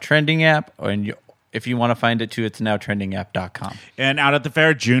the Now Trending app. And if you want to find it too, it's nowtrendingapp.com. And Out at the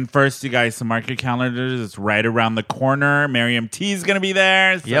Fair, June 1st, you guys, so mark your calendars. It's right around the corner. Miriam T is going to be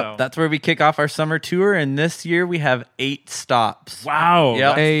there. So. Yep, that's where we kick off our summer tour. And this year we have 8 stops. Wow. Yep.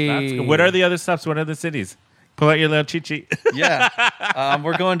 That's Hey. good. What are the other stops? What are the cities? Pull out your little cheat sheet. Yeah.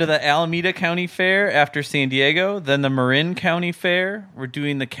 We're going to the Alameda County Fair after San Diego, then the Marin County Fair. We're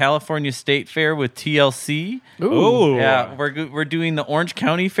doing the California State Fair with TLC. Ooh. Yeah, we're doing the Orange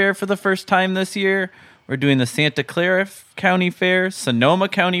County Fair for the first time this year. We're doing the Santa Clara County Fair, Sonoma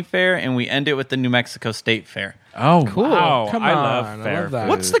County Fair, and we end it with the New Mexico State Fair. Oh, Cool. wow. Come I on. love I fair love that. food.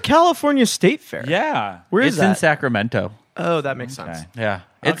 What's the California State Fair? Yeah. Where is It's in that? Sacramento. Oh, that makes sense. Okay. Yeah.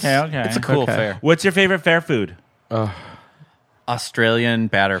 It's, Okay. It's a cool Okay. fair. What's your favorite fair food? Australian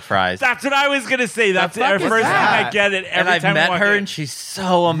batter fries. That's what I was going to say. That's the fuck is first that? time I get it every and I've time I met walk her, in. and she's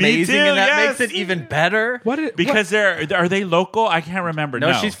so amazing, too, and that yes. makes it even better. What? Because are they local? I can't remember.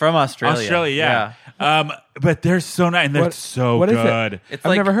 No, she's from Australia. Australia, yeah. But they're so nice and they're What- so what is it? good. It's I've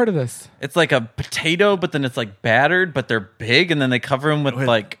like never heard of this. It's like a potato, but then it's like battered, but they're big, and then they cover them with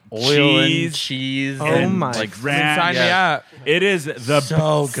like oil and cheese. cheese. Oh and my like Ranch. Sign me Yeah. up. It is the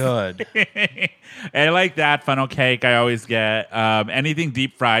so best. good. I like that funnel cake. I always get anything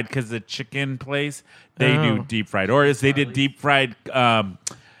deep fried because the chicken place they do deep fried, or they did deep fried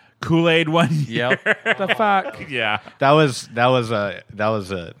Kool-Aid one year. Yep. The fuck? Yeah. That was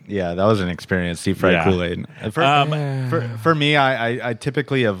an experience. Deep fried Yeah. Kool-Aid. For me, I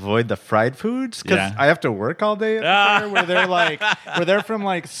typically avoid the fried foods because Yeah. I have to work all day. At the fair, we're there from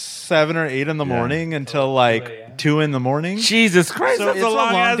like 7 or 8 in the morning until like 2 in the morning. Jesus Christ, So that's it's a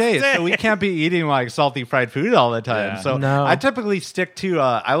long ass day. So we can't be eating like salty fried food all the time. Yeah. So No. I typically stick to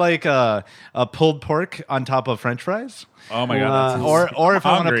I like a pulled pork on top of French fries. Oh my God. Or if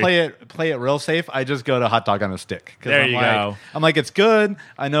I want to hungry. play it real safe, I just go to hot dog on a stick. 'Cause There I'm you like, go. I'm like, it's good.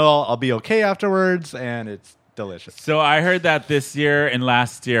 I know I'll be okay afterwards, and it's delicious. So I heard that this year and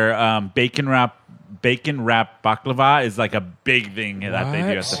last year, bacon wrap baklava is like a big thing that they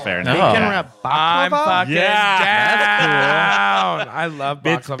do at the fair. No. Bacon Oh. wrap I'm baklava? fucking Yeah. down. I love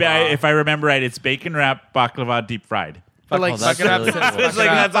It's baklava. if I remember right, it's bacon wrap baklava deep fried. But like, that's suck it up, really sis. cool. It's like,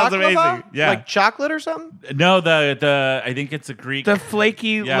 that sounds baklava? amazing. Yeah. Like chocolate or something? No, the I think it's a Greek. the flaky,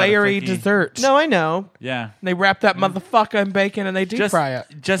 Yeah, the layery flaky- dessert. No, I know. yeah. They wrap that motherfucker in bacon and they deep Just, fry it.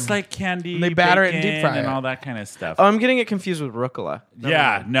 just like candy, They batter it and bacon, deep fry and it. all that kind of stuff. Oh, I'm getting it confused with rucola.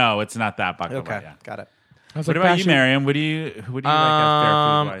 yeah, no, it's not that baklava. Okay, Yeah. got it. I was What like, about you, Bastion, Miriam? What do you like at fair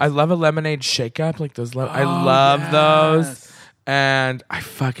food I love a lemonade shake up, like those. I love those. And I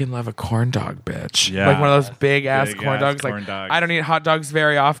fucking love a corn dog, bitch. Yeah. Like one of those big ass Big corn ass dogs. corn Like dogs. I don't eat hot dogs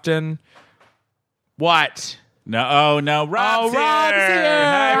very often. What? No, oh no, Rob's Rob's here. here.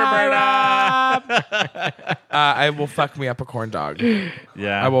 Hi, Roberta. I will fuck me up a corn dog.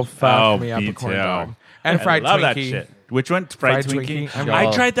 Yeah, I will fuck Oh, me up a corn too. dog and I fried love Twinkie. that shit. Which one? Fried, Fried Twinkie. Twinkie. I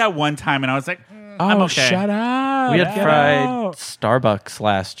Oh. tried that one time and I was like, Oh, I'm okay. shut up! We had Get fried out. Starbucks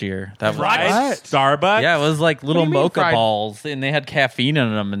last year. That was Fried What? Starbucks. Yeah, it was like little do you mean mocha fried? balls, and they had caffeine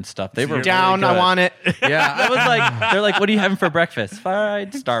in them and stuff. They were really Down, I good. want it. Yeah, I was like, they're like, what are you having for breakfast?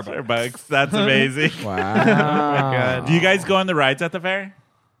 Fried Starbucks. Starbucks. That's amazing. Wow. Do you guys go on the rides at the fair?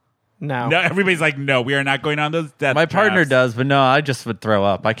 No. No, everybody's like, no, we are not going on those death My partner traps. does, but no, I just would throw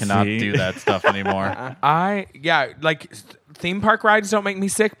up. I cannot See? do that stuff anymore. Like theme park rides don't make me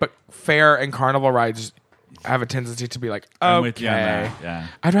sick, but fair and carnival rides have a tendency to be like, I'm okay. with you on that. Yeah.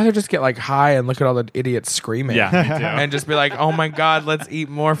 I'd rather just get like high and look at all the idiots screaming. Yeah, me too. And just be like, oh my God, let's eat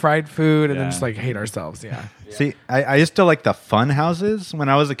more fried food and Yeah. then just like hate ourselves. Yeah. See, I used to like the fun houses. When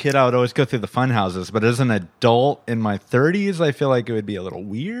I was a kid, I would always go through the fun houses. But as an adult in my 30s, I feel like it would be a little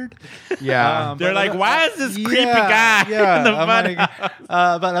weird. Yeah. They're like, why is this creepy Yeah, guy yeah. in the I'm fun like, house?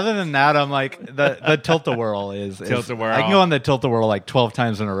 but other than that, I'm like the Tilt-A-Whirl is Tilt-A-Whirl. I can go on the Tilt-A-Whirl like 12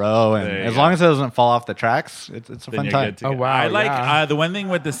 times in a row, and There you as go. long as it doesn't fall off the tracks, it's a Then fun you're time. good to Oh, go. wow, I like yeah. the one thing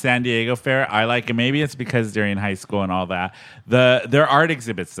with the San Diego Fair. I like, and maybe it's because during high school and all that. Their art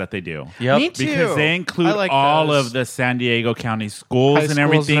exhibits that they do. Yep. Me too. Because they include I like all those. of the San Diego County schools, High and, schools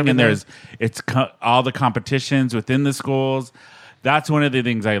everything, and and everything. it's all the competitions within the schools. That's one of the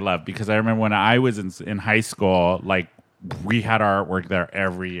things I love because I remember when I was in high school, like we had our artwork there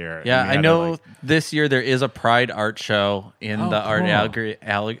every year. Yeah, And we I had to, know like- this year there is a Pride art show in the art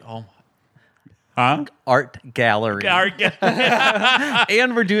cool. Huh? art gallery. Art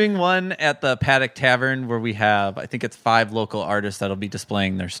And we're doing one at the Paddock Tavern where we have, I think it's 5 local artists that'll be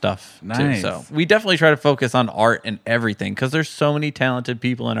displaying their stuff too. Nice. So we definitely try to focus on art and everything because there's so many talented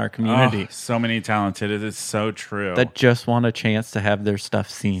people in our community Oh, so many talented. It is so true. that just want a chance to have their stuff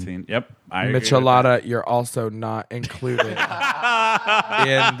seen. Yep. I agree with that. Michelada, you're also not included in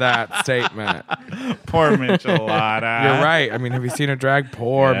that statement. Poor Michelada. You're right. I mean, have you seen a drag?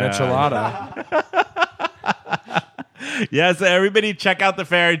 Poor Yeah. Michelada. Yeah, so everybody check out the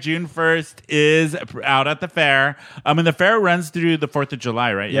fair. June 1st is out at the fair. And the fair runs through the 4th of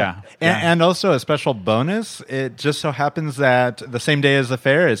July, right? Yeah. And also a special bonus. It just so happens that the same day as the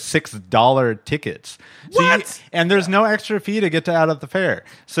fair is $6 tickets. So What? and there's no extra fee to get out at the fair.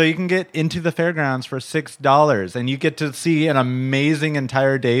 So you can get into the fairgrounds for $6 and you get to see an amazing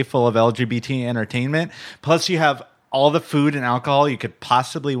entire day full of LGBT entertainment. Plus you have all the food and alcohol you could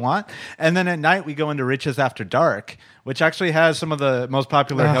possibly want. And then at night we go into Riches After Dark, which actually has some of the most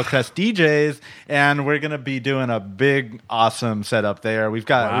popular Hillcrest DJs, and we're going to be doing a big, awesome setup there. We've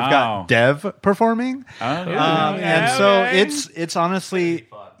Wow. got Dev performing, and so okay. it's honestly,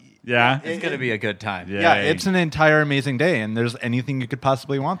 Yeah. It's going to be a good time. yeah, it's an entire amazing day, and there's anything you could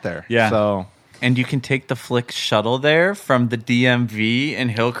possibly want there. Yeah. So And you can take the Flick shuttle there from the DMV in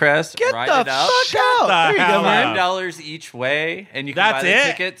Hillcrest. Get ride the it up. fuck out. There you go, man. $5 each way, and you can That's buy the it?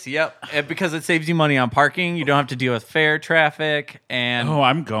 tickets. Yep, and because it saves you money on parking. You don't have to deal with fare traffic, and Oh,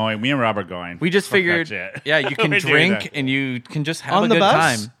 I'm going. Me and Rob are going. we just Fuck that figured, shit. yeah, you can We're doing drink that. and you can just have On a the good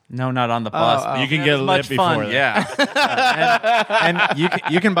bus? time. No, not on the bus. You can get It was much lit fun. before Yeah. And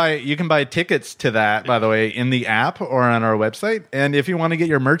you can buy tickets to that, by the way, in the app or on our website. And if you want to get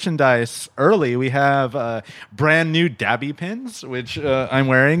your merchandise early, we have brand new Dabby pins, which I'm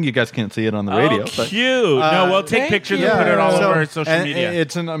wearing. You guys can't see it on the radio. Oh, but, cute. No, we'll take pictures and put it all over social media.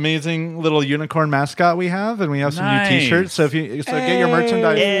 It's an amazing little unicorn mascot we have, and we have some Nice. new T-shirts. So get your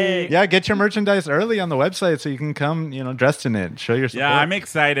merchandise. Hey. Yeah, get your merchandise early on the website so you can come, dressed in it, show your support. Yeah, I'm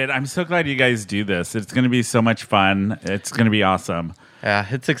excited. I'm so glad you guys do this. It's going to be so much fun. It's going to be awesome. Yeah,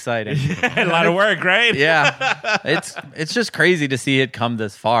 it's exciting. A lot of work, right? Yeah. It's just crazy to see it come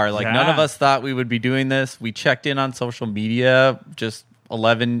this far. Like, none of Yeah. us thought we would be doing this. We checked in on social media just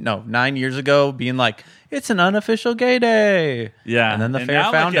 9 years ago, being like, it's an unofficial gay day. Yeah. And then the And fair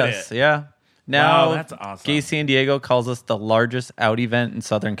now found look at us. it. Yeah. Now, Wow, that's awesome. Gay San Diego calls us the largest out event in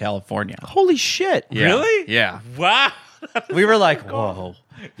Southern California. Holy shit. Yeah. Really? Yeah. Wow. We were like, whoa.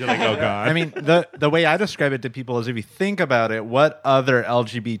 You're like, oh, God. I mean, the way I describe it to people is if you think about it, what other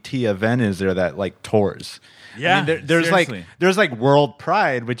LGBT event is there that like tours? Yeah, I mean, seriously. there's like World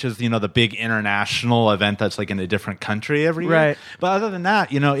Pride, which is the big international event that's like in a different country every year. Right. But other than that,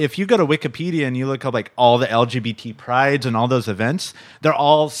 if you go to Wikipedia and you look up like all the LGBT prides and all those events, they're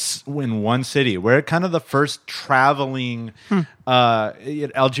all in one city. We're kind of the first traveling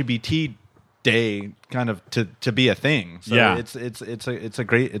LGBT day kind of to be a thing. So Yeah. it's a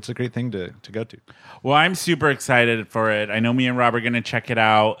great thing to go to. Well, I'm super excited for it. I know me and Rob are going to check it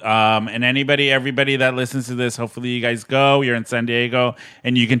out. And everybody that listens to this, hopefully you guys go. You're in San Diego,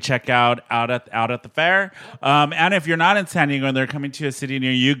 and you can check out at the fair. And if you're not in San Diego and they're coming to a city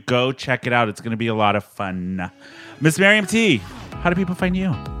near you, go check it out. It's going to be a lot of fun. Miss Miriam T, how do people find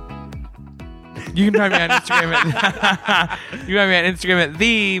you? You can find me on Instagram at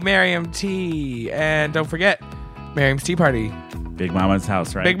the Miriam T. And don't forget, Miriam's Tea Party. Big Mama's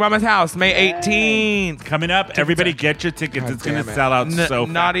house, right? Big Mama's House, May 18th. Coming up. Everybody get your tickets. God It's going to damn it. sell out so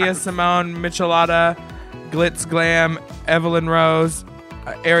fast. Nadia Simone, Michelada, Glitz Glam, Evelyn Rose,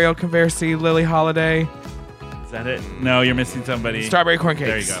 Ariel Conversi, Lily Holiday, Is that it? No, you're missing somebody. Strawberry Corn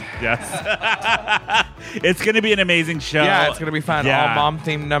There you Cakes. go. Yes. It's going to be an amazing show. Yeah, it's going to be fun. Yeah. All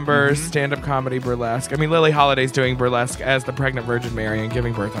mom-themed numbers, stand-up comedy, burlesque. I mean, Lily Holiday's doing burlesque as the pregnant Virgin Mary and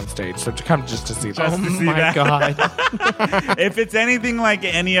giving birth on stage. So to come just to see that. Just to see My that. God. If it's anything like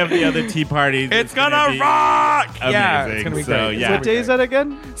any of the other tea parties, It's gonna be rock! Amazing. Yeah, it's gonna be So, great. yeah. What day is that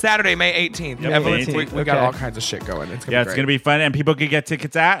again? Saturday, May 18th. Yep, Evelyn, May 18th. we got Okay. all kinds of shit going. It's gonna Yeah, be it's great. going to be fun, and people can get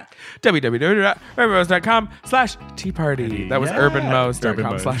tickets at www.urbanmose.com/tea party. That was Yeah.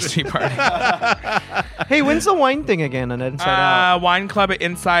 urbanmose.com/tea party. Hey, when's the wine thing again on Inside Out? Wine Club at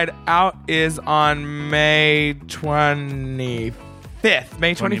Inside Out is on May 25th.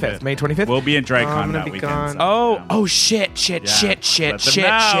 May 25th. May 25th. We'll be in I'm DryCon gonna that be weekend. gone. Oh shit. Let them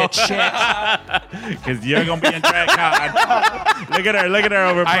know. Because you're going to be in DryCon. Look at her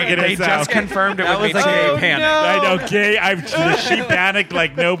over fucking They herself. just confirmed it That with was me a gay too. panic. I know, gay. She panicked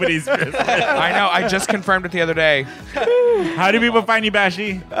like nobody's business. I know. I just confirmed it the other day. How do people find you,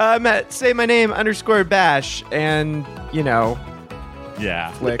 Bashi? I'm at say my name _bash and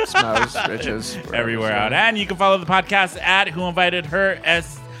Yeah. flicks, mouse, bitches, whatever. Everywhere out. And you can follow the podcast at Who Invited Her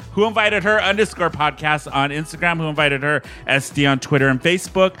 _podcast on Instagram, Who Invited Her SD on Twitter and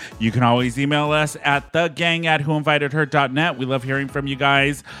Facebook. You can always email us at thegang@whoinvitedher.net. We love hearing from you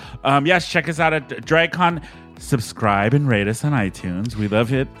guys. Yes, check us out at DragCon. Subscribe and rate us on iTunes. We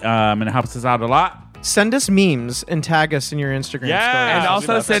love it, and it helps us out a lot. Send us memes and tag us in your Instagram Yeah. stories. And we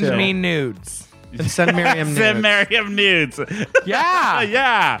also love send that. me nudes. And send Miriam nudes. Send Miriam nudes. Yeah.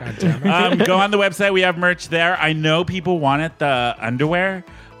 Yeah. Go on the website. We have merch there. I know people wanted the underwear,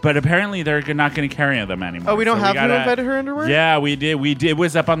 but apparently they're not going to carry them anymore. Oh, we don't So have gotta- Who Invited Her underwear? Yeah, we did. It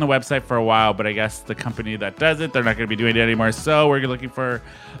was up on the website for a while, but I guess the company that does it, they're not going to be doing it anymore. So we're looking for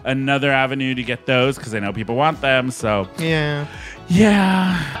another avenue to get those because I know people want them. So Yeah.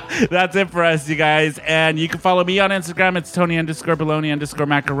 yeah, that's it for us, you guys. And you can follow me on Instagram. It's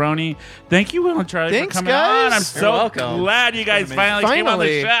Tony_Baloney_macaroni. Thank you, Will and Charlie, Thanks, for coming guys. on. I'm You're so welcome. glad you guys finally came on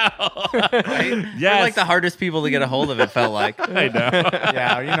the Finally. show. You're Yes. like the hardest people to get a hold of, it felt like. I know.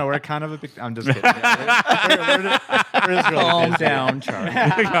 Yeah, we're kind of a big. I'm just kidding. We're just really Calm busy. down, Charlie.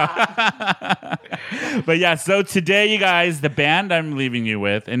 But yeah, so today, you guys, the band I'm leaving you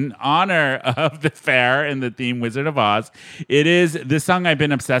with, in honor of the fair and the theme Wizard of Oz, it is this song I've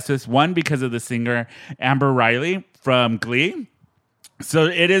been obsessed with. One, because of the singer Amber Riley from Glee. So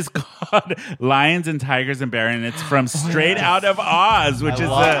it is called Lions and Tigers and Bear, and it's from Straight Out of Oz, which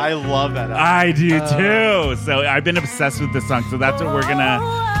I love that. I do too. So I've been obsessed with this song. So that's what we're gonna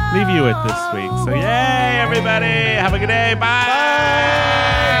leave you with this week. So yay, everybody! Have a good day.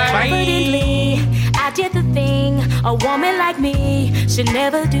 Bye. should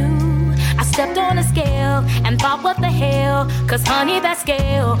never do. I stepped on a scale and thought, what the hell? 'Cause honey, that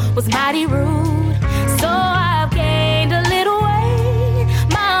scale was mighty rude. So